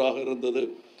நிறைந்திருந்த ஊராக இருந்தது.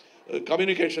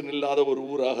 கம்யூனிகேஷன் இல்லாத ஒரு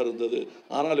ஊராக இருந்தது.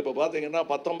 ஆனால் இப்போ பார்த்தீங்கன்னா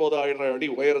 19,000 அடி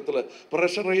உயரத்தில்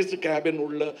ப்ரெஷரைஸ்டு கேபின்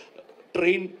உள்ள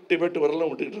ட்ரெயின் டிபெட் வரலாம்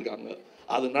விட்டுக்கிட்டு இருக்காங்க.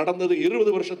 அது நடந்தது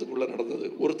 20 வருஷத்துக்குள்ள நடந்தது,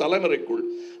 ஒரு தலைமுறைக்குள்.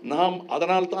 நாம்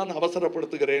அதனால் தான்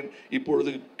அவசரப்படுத்துகிறேன்.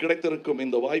 இப்பொழுது கிடைத்திருக்கும்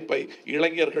இந்த வாய்ப்பை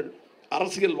இளைஞர்கள்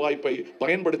அரசியல் வாய்ப்பை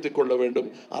பயன்படுத்தி கொள்ள வேண்டும்.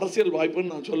 அரசியல்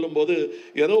வாய்ப்புன்னு நான் சொல்லும்போது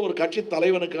ஏதோ ஒரு கட்சி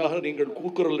தலைவனுக்காக நீங்கள்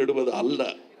கூக்குரல் இடுவது அல்ல.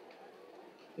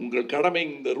 உங்கள் கடமை.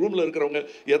 இந்த ரூமில் இருக்கிறவங்க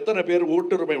எத்தனை பேர்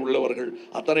ஓட்டுரிமை உள்ளவர்கள்?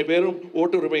 அத்தனை பேரும்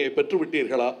ஓட்டுரிமையை பெற்று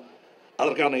விட்டீர்களா?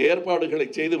 அதற்கான ஏற்பாடுகளை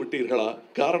செய்து விட்டீர்களா?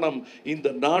 காரணம்,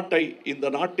 இந்த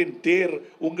நாட்டின் தேர்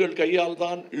உங்கள் கையால்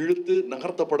தான் இழுத்து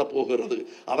நகர்த்தப்பட போகிறது.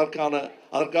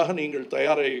 அதற்காக நீங்கள்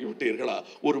தயாராகி விட்டீர்களா?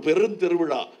 ஒரு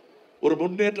பெருந்திருவிழா, ஒரு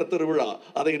முன்னேற்ற திருவிழா,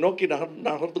 அதை நோக்கி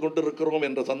நகர்ந்து கொண்டிருக்கிறோம்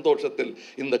என்ற சந்தோஷத்தில்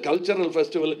இந்த கல்ச்சரல்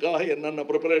ஃபெஸ்டிவலுக்காக என்னென்ன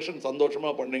ப்ரிப்பரேஷன்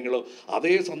சந்தோஷமாக பண்ணீங்களோ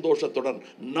அதே சந்தோஷத்துடன்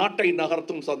நாட்டை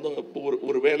நகர்த்தும்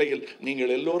ஒரு வேளையில்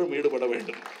நீங்கள் எல்லோரும் ஈடுபட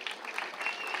வேண்டும்.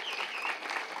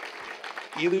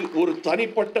 இது ஒரு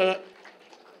தனிப்பட்ட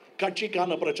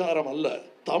கட்சிக்கான பிரச்சாரம் அல்ல,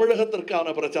 தமிழகத்திற்கான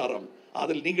பிரச்சாரம்.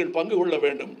 அதில் நீங்கள் பங்கு கொள்ள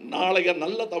வேண்டும். நாளைய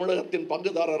நல்ல தமிழகத்தின்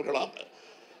பங்குதாரர்களாக,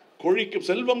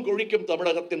 செல்வம் கொழிக்கும்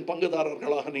தமிழகத்தின்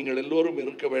பங்குதாரர்களாக நீங்கள் எல்லோரும்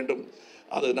இருக்க வேண்டும்.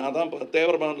 அது நான் தான்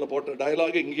தேவரமானில் போட்ட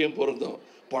டயலாக் இங்கேயும் பொருந்தும்.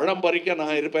 பழம் பறிக்க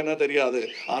நான் இருப்பேன்னா தெரியாது,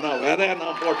 ஆனால் விதைய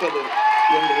நான் போட்டது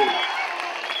என்று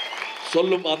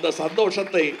சொல்லும் அந்த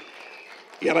சந்தோஷத்தை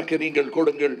எனக்கு நீங்கள்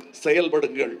கொடுங்கள்,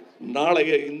 செயல்படுங்கள்.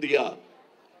 நாளைய இந்தியா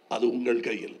அது உங்கள்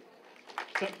கையில்.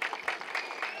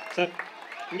 சார்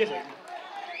இங்கே சார்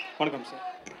வணக்கம் சார்.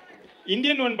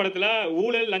 இந்தியன் ஒன் படத்தில்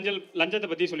ஊழல் லஞ்சத்தை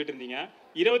பற்றி சொல்லிட்டு இருந்தீங்க.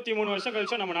 23 வருஷம்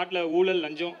கழிச்சும் நம்ம நாட்டில் ஊழல்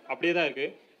லஞ்சம் அப்படியே தான்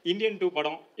இருக்குது. இந்தியன் 2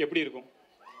 படம் எப்படி இருக்கும்?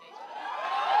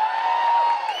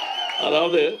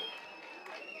 அதாவது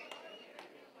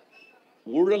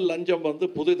ஊழல் லஞ்சம்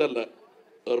புதிதல்ல,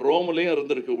 ரோம்லேயும்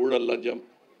இருந்திருக்கு ஊழல் லஞ்சம்.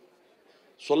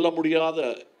 சொல்ல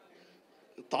முடியாத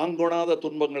தாங்கொணாத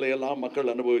துன்பங்களை எல்லாம்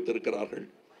மக்கள் அனுபவித்திருக்கிறார்கள்.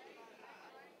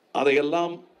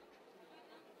 அதையெல்லாம்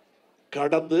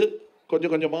கடந்து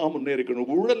கொஞ்சம் கொஞ்சமாக முன்னேறிக்கணும்.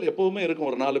 ஊழல் எப்பவுமே இருக்கும்,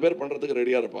 ஒரு 4 பேர் பண்ணுறதுக்கு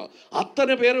ரெடியாக இருப்பான்.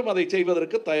 அத்தனை பேரும் அதை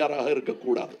செய்வதற்கு தயாராக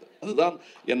இருக்கக்கூடாது. அதுதான்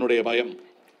என்னுடைய பயம்.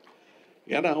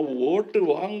 ஏன்னா ஓட்டு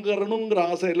வாங்கணுங்கிற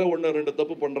ஆசையில் 1-2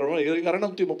 தப்பு பண்ணுறவன்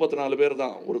 234 பேர்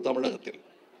தான் ஒரு தமிழகத்தில்.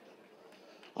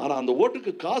 ஆனால் அந்த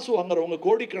ஓட்டுக்கு காசு வாங்குறவங்க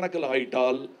கோடிக்கணக்கில்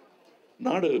ஆயிட்டால்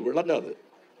நாடு விளங்காது.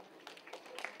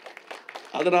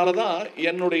 அதனால தான்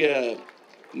என்னுடைய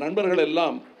நண்பர்கள்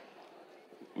எல்லாம்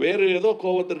வேறு ஏதோ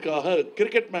கோபத்திற்காக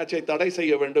கிரிக்கெட் மேட்சை தடை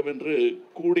செய்ய வேண்டும் என்று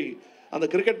கூடி அந்த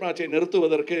கிரிக்கெட் மேட்சை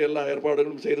நிறுத்துவதற்கு எல்லா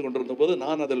ஏற்பாடுகளும் செய்து கொண்டிருந்த போது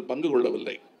நான் அதில் பங்கு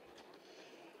கொள்ளவில்லை.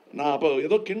 நான் அப்போ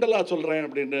ஏதோ கிண்டலாக சொல்கிறேன்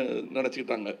அப்படின்னு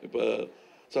நினச்சிக்கிட்டாங்க. இப்போ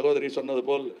சகோதரி சொன்னது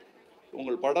போல்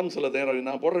உங்கள் படம் சில நேரம்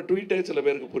நான் போடுற ட்வீட்டே சில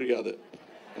பேருக்கு புரியாது.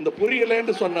 இந்த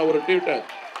புரியலேன்னு சொன்ன ஒரு ட்வீட்டை,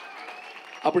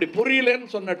 அப்படி புரியலேன்னு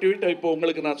சொன்ன ட்வீட்டை இப்போ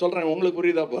உங்களுக்கு நான் சொல்கிறேன், உங்களுக்கு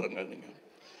புரியுதா பாருங்கள். நீங்கள்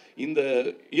இந்த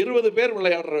 20 பேர்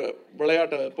விளையாடுற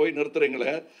விளையாட்டை போய்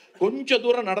நிறுத்துறீங்களே, கொஞ்சம்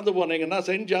தூரம் நடந்து போனீங்கன்னா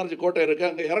செயின்ட் ஜார்ஜ் கோட்டை இருக்கு,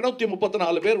 அங்கே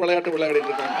 234 பேர் விளையாட்டு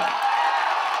விளையாடிட்டு இருக்காங்க.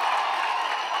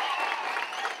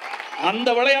 அந்த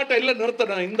விளையாட்டை இல்லை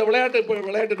நிறுத்தணும். இந்த விளையாட்டு இப்போ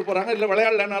விளையாட்டுட்டு போறாங்க, இல்லை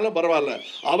விளையாடலனாலும் பரவாயில்ல,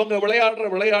 அவங்க விளையாடுற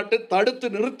விளையாட்டு தடுத்து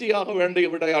நிறுத்தியாக வேண்டிய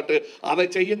விளையாட்டு, அதை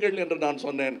செய்யுங்கள் என்று நான்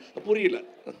சொன்னேன். புரியல,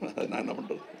 நான் என்ன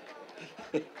பண்றது?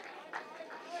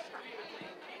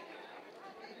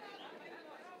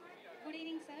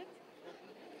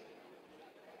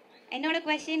 என்னோட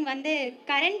கொஸ்டின்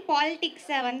கரண்ட்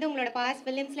பாலிடிக்ஸை உங்களோட பாஸ்ட்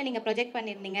ஃபிலிம்ஸில் நீங்கள் ப்ரொஜெக்ட்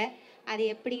பண்ணியிருந்தீங்க. அது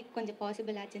எப்படி கொஞ்சம்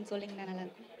பாசிபிள் ஆச்சுன்னு சொல்லிங்கன்னா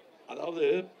நல்லாயிருக்கும். அதாவது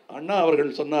அண்ணா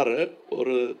அவர்கள் சொன்னார்,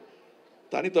 ஒரு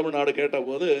தனித்தமிழ்நாடு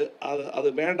கேட்டபோது அது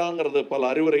வேண்டாங்கிறது பல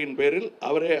அறிவுரையின் பேரில்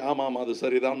அவரே ஆமாம் அது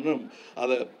சரிதான்னு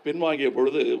அதை பின்வாங்கிய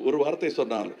பொழுது ஒரு வார்த்தை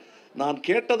சொன்னார், நான்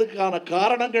கேட்டதுக்கான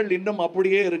காரணங்கள் இன்னும்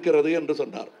அப்படியே இருக்கிறது என்று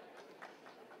சொன்னார்.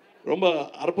 ரொம்ப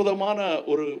அற்புதமான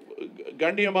ஒரு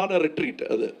கண்ணியமான ரிட்ரீட்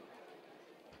அது.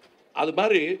 அது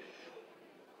மாதிரி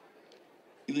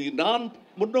இது நான்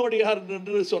முன்னோடியார்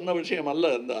என்று சொன்ன விஷயம் அல்ல.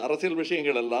 இந்த அரசியல்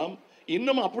விஷயங்கள் எல்லாம்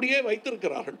இன்னும் அப்படியே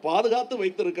வைத்திருக்கிறார்கள், பாதுகாத்து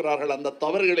வைத்திருக்கிறார்கள். அந்த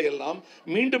தவறுகளை எல்லாம்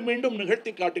மீண்டும் மீண்டும்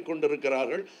நிகழ்த்தி காட்டிக்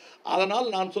கொண்டிருக்கிறார்கள். அதனால்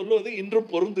நான் சொல்வது இன்றும்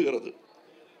பொருந்துகிறது.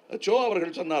 சோ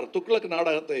அவர்கள் சொன்னார், துக்ளக்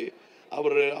நாடகத்தை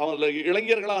அவர்கள்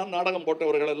இளைஞர்களாக நாடகம்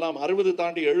போட்டவர்கள் எல்லாம் 60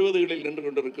 தாண்டி 70களில் நின்று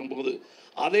கொண்டிருக்கும் போது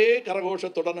அதே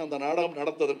கரகோஷத்துடன் அந்த நாடகம்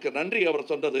நடந்ததற்கு நன்றி அவர்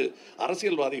சொன்னது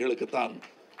அரசியல்வாதிகளுக்குத்தான்.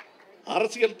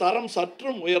 அரசியல் தரம்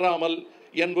சற்றும் உயராமல்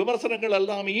என் விமர்சனங்கள்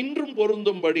எல்லாம் இன்றும்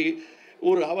பொருந்தும்படி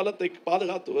ஒரு அவலத்தை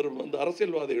பாதுகாத்து வரும் அந்த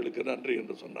அரசியல்வாதிகளுக்கு நன்றி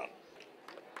என்று சொன்னார்.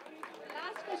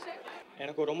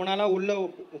 எனக்கு ரொம்ப நாளாக உள்ள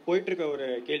போயிட்டு இருக்க ஒரு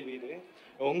கேள்வி இது.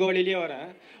 உங்கள் வழியிலேயே வரேன்.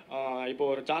 இப்போ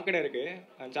ஒரு சாக்கடை இருக்குது,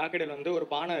 அந்த சாக்கடையில் ஒரு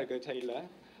பானை இருக்குது சைடில்.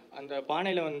 அந்த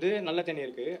பானையில் வந்து நல்ல தண்ணி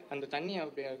இருக்குது. அந்த தண்ணி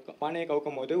அப்படி பானையை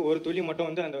கவுக்கும் போது ஒரு துளி மட்டும்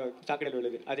வந்து அந்த சாக்கடையில்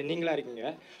விழுது. அது நீங்களாக இருக்கீங்க.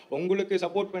 உங்களுக்கு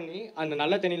சப்போர்ட் பண்ணி அந்த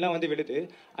நல்ல தண்ணிலாம் வந்து விழுது.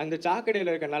 அந்த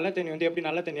சாக்கடையில் இருக்க நல்ல தண்ணி வந்து எப்படி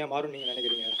நல்ல தண்ணியாக மாறும் நீங்கள்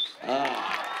நினைக்கிறீங்க?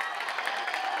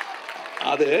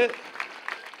 அது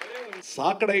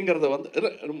சாக்கடைங்கிறத வந்து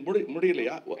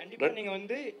முடியலையா? கண்டிப்பாக நீங்கள்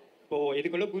வந்து இப்போது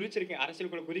இதுக்குள்ளே குறிச்சிருக்கீங்க,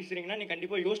 அரசியலுக்குள்ளே குறிச்சிருக்கீங்கன்னா நீங்கள்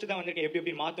கண்டிப்பாக யோசிச்சு தான் வந்திருக்கீங்க எப்படி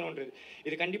எப்படி மாற்றணுன்றது.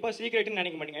 இது கண்டிப்பாக சீக்கிரட்னு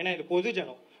நினைக்க மாட்டீங்க, ஏன்னா இது பொது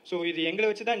ஜனம். ஸோ இது எங்களை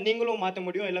வச்சு தான் நீங்களும் மாற்ற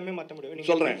முடியும், எல்லாமே மாற்ற முடியும்.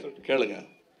 சொல்கிறேன் கேளுங்க.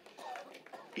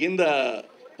 இந்த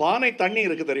பானை தண்ணி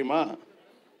இருக்கு தெரியுமா,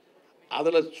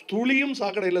 அதில் துளியும்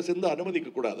சாக்கடையில் சிந்து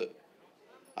அனுமதிக்க கூடாது.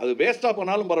 அது வேஸ்ட்டாக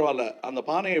போனாலும் பரவாயில்ல, அந்த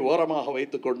பானையை ஓரமாக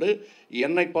வைத்துக்கொண்டு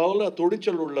என்னை போல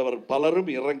துணிச்சல் உள்ளவர்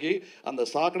பலரும் இறங்கி அந்த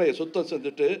சாக்கடையை சுத்தம்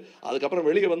செஞ்சுட்டு அதுக்கப்புறம்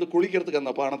வெளியே வந்து குளிக்கிறதுக்கு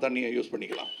அந்த பானை தண்ணியை யூஸ்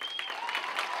பண்ணிக்கலாம்.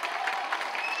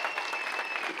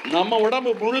 நம்ம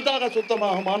உடம்பு முழுதாக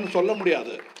சுத்தமாகுமான்னு சொல்ல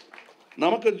முடியாது,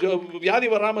 நமக்கு வியாதி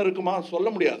வராமல் இருக்குமா சொல்ல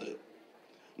முடியாது,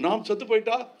 நாம் செத்து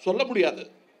போயிட்டா சொல்ல முடியாது.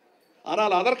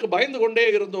 ஆனால் அதற்கு பயந்து கொண்டே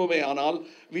இருந்தோமே ஆனால்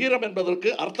வீரம்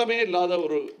என்பதற்கு அர்த்தமே இல்லாத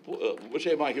ஒரு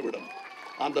விஷயமாகிவிடும்.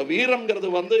 அந்த வீரம்ங்கிறது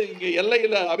வந்து இங்கே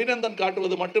எல்லையில் அபிநந்தன்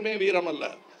காட்டுவது மட்டுமே வீரம் அல்ல.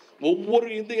 ஒவ்வொரு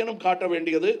இந்தியனும் காட்ட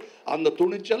வேண்டியது அந்த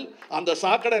துணிச்சல், அந்த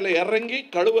சாக்கடையில் இறங்கி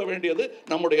கழுவ வேண்டியது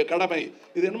நம்முடைய கடமை.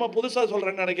 இது என்னமோ புதுசாக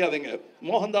சொல்கிறேன்னு நினைக்காதீங்க.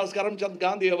 மோகன்தாஸ் கரம்சந்த்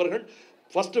காந்தி அவர்கள்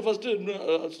ஃபஸ்ட்டு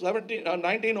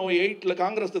 1908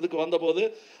 காங்கிரஸ் இதுக்கு வந்தபோது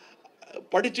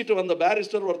படிச்சுட்டு வந்த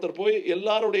பேரிஸ்டர் ஒருத்தர் போய்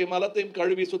எல்லாருடைய மலத்தையும்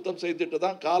கழுவி சுத்தம் செய்துட்டு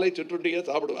தான் காலை சிற்றுண்டியே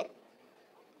சாப்பிடுவார்.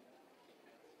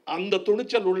 அந்த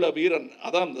துணிச்சல் உள்ள வீரன்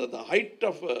அதான் height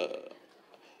of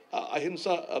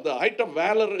Ahimsa, the height of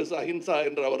valor is அஹிம்சா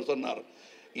என்று அவர் சொன்னார்.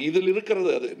 இதில் இருக்கிறது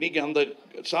அது. நீங்கள் அந்த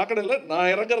சாக்கடையில்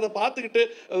நான் இறங்குறத பார்த்துக்கிட்டு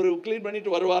அவர் க்ளீன்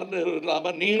பண்ணிட்டு வருவார்னு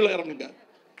இல்லாமல் நீங்களும் இறங்குங்க,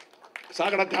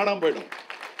 சாக்கடை காணாமல் போயிடும்.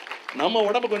 நம்ம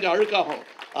உடம்பு கொஞ்சம் அழுக்காகும்,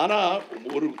 ஆனால்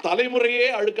ஒரு தலைமுறையே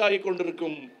அழுக்காகி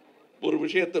கொண்டிருக்கும் ஒரு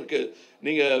விஷயத்திற்கு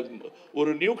நீங்கள்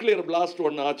ஒரு நியூக்ளியர் பிளாஸ்ட்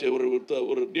ஒன்று ஆச்சு,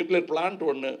 ஒரு நியூக்ளியர் பிளான்ட்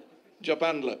ஒன்று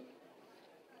ஜப்பானில்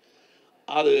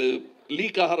அது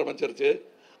லீக் ஆக ஆரம்பிச்சிருச்சு.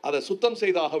 அதை சுத்தம்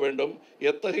செய்தாக வேண்டும்.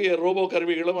 எத்தகைய ரோபோ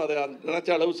கருவிகளும் அதை நினைச்ச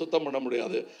அளவு சுத்தம் பண்ண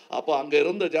முடியாது. அப்போ அங்கே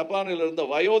இருந்த ஜப்பானில் இருந்த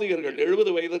வயோதிகர்கள்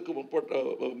 70 வயதுக்கு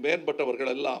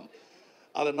மேற்பட்டவர்கள் எல்லாம்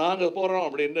அதை நாங்கள் போகிறோம்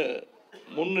அப்படின்னு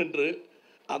முன்னின்று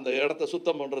அந்த இடத்த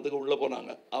சுத்தம் பண்ணுறதுக்கு உள்ளே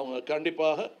போனாங்க. அவங்க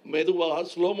கண்டிப்பாக மெதுவாக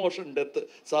ஸ்லோ மோஷன் டெத்து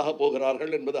சாக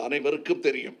போகிறார்கள் என்பது அனைவருக்கும்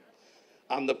தெரியும்.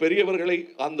 அந்த பெரியவர்களை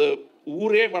அந்த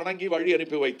ஊரே வணங்கி வழி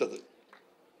அனுப்பி வைத்தது.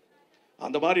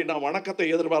 அந்த மாதிரி நான் வணக்கத்தை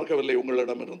எதிர்பார்க்கவில்லை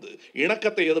உங்களிடமிருந்து,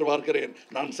 இணக்கத்தை எதிர்பார்க்கிறேன்.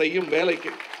 நான் செய்யும்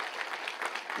வேலைக்கு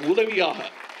உதவியாக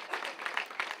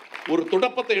ஒரு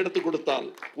துடப்பத்தை எடுத்து கொடுத்தால்,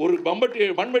 ஒரு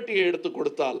மண்வெட்டியை எடுத்து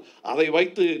கொடுத்தால், அதை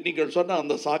வைத்து நீங்கள் சொன்ன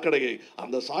அந்த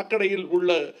சாக்கடையில் உள்ள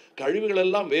கழிவுகள்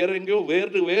எல்லாம் வேற எங்கேயோ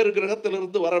வேறு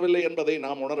கிரகத்திலிருந்து வரவில்லை என்பதை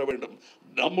நாம் உணர வேண்டும்.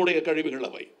 நம்முடைய கழிவுகள்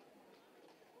அவை,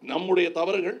 நம்முடைய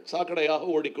தவறுகள்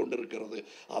சாக்கடையாக ஓடிக்கொண்டிருக்கிறது.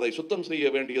 அதை சுத்தம் செய்ய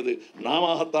வேண்டியது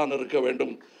நாமத்தான் இருக்க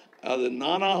வேண்டும். அது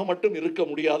நானாக மட்டும் இருக்க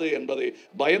முடியாது என்பதை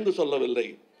பயந்து சொல்லவில்லை,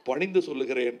 பணிந்து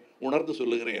சொல்லுகிறேன், உணர்ந்து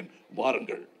சொல்லுகிறேன்.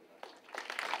 வாருங்கள்.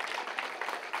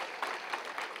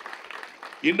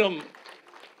 இன்னும்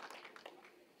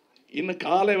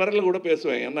காலை வரையில் கூட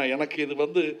பேசுவேன். ஏன்னா எனக்கு இது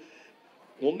வந்து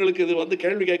உங்களுக்கு இது வந்து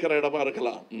கேள்வி கேட்குற இடமா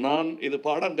இருக்கலாம், நான் இது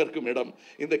பாடம் கற்கும் இடம்.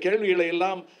 இந்த கேள்விகளை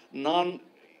எல்லாம் நான்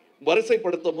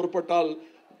வரிசைப்படுத்த முற்பட்டால்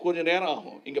கொஞ்சம் நேரம்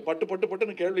ஆகும். இங்கே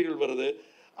பட்டுன்னு கேள்விகள் வருது.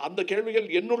 அந்த கேள்விகள்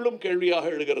என்னுள்ளும் கேள்வியாக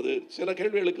எழுகிறது. சில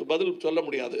கேள்விகளுக்கு பதில் சொல்ல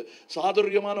முடியாது.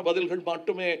 சாதுரியமான பதில்கள்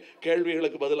மட்டுமே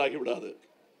கேள்விகளுக்கு பதிலாகி விடாது.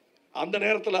 அந்த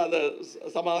நேரத்தில் அதை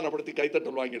சமாதானப்படுத்தி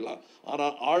கைத்தட்டல் வாங்கிடலாம்.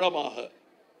 ஆனால் ஆழமாக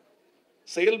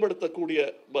செயல்படுத்தக்கூடிய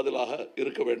பதிலாக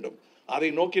இருக்க வேண்டும். அதை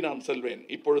நோக்கி நான் செல்வேன்.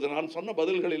 இப்பொழுது நான் சொன்ன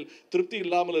பதில்களில் திருப்தி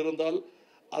இல்லாமல் இருந்தால்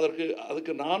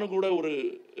அதுக்கு நானும் கூட ஒரு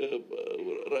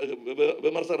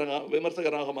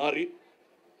விமர்சகனாக மாறி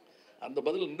அந்த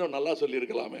பதில் இன்னும் நல்லா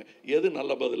சொல்லியிருக்கலாமே, எது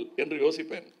நல்ல பதில் என்று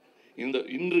யோசிப்பேன்.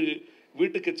 இன்று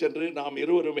வீட்டுக்கு சென்று நாம்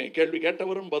இருவருமே, கேள்வி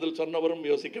கேட்டவரும் பதில் சொன்னவரும்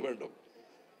யோசிக்க வேண்டும்.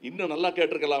 இன்னும் நல்லா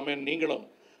கேட்டிருக்கலாமே, நீங்களும்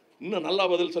இன்னும் நல்லா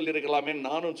பதில் சொல்லியிருக்கலாமே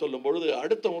நானும் சொல்லும் பொழுது,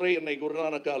 அடுத்த முறை என்னை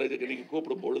குருநானக் காலேஜுக்கு நீங்கள்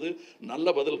கூப்பிடும் பொழுது நல்ல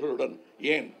பதில்களுடன்,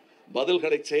 ஏன்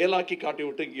பதில்களை செயலாக்கி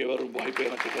காட்டிவிட்டு இங்கே வரும் வாய்ப்பு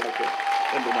எனக்கு கிடைக்கும்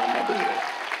என்று நான் நம்புகிறேன்.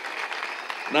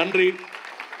 நன்றி.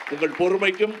 உங்கள்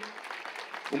பொறுமைக்கும்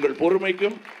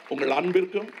உங்கள்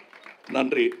அன்பிற்கும்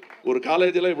நன்றி. ஒரு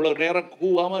காலேஜில் இவ்வளோ நேரம்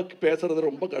கூவாமல் பேசுறது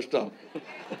ரொம்ப கஷ்டம்.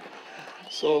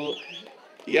 ஸோ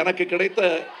எனக்கு கிடைத்த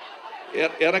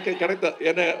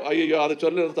என்ன, ஐயோ அது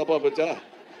சொல்லு தப்பா போச்சா,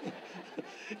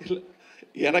 இல்லை,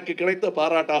 எனக்கு கிடைத்த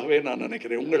பாராட்டாகவே நான்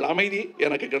நினைக்கிறேன். உங்கள் அமைதி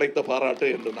எனக்கு கிடைத்த பாராட்டு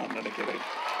என்று நான் நினைக்கிறேன்.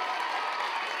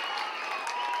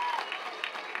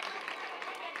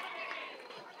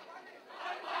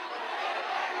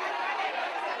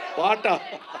 பாட்டா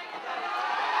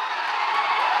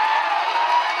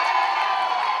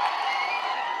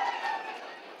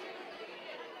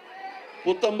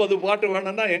புத்தம்பது பாட்டு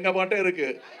வேணும்னா எங்க பாட்டே இருக்கு.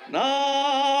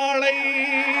 நாளை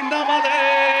நமதே,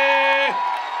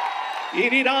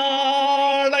 இனி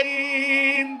நாளை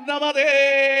நமதே,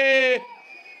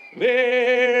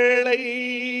 வேளை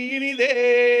இனிதே,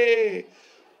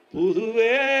 புது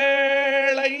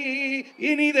வேளை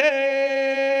இனிதே.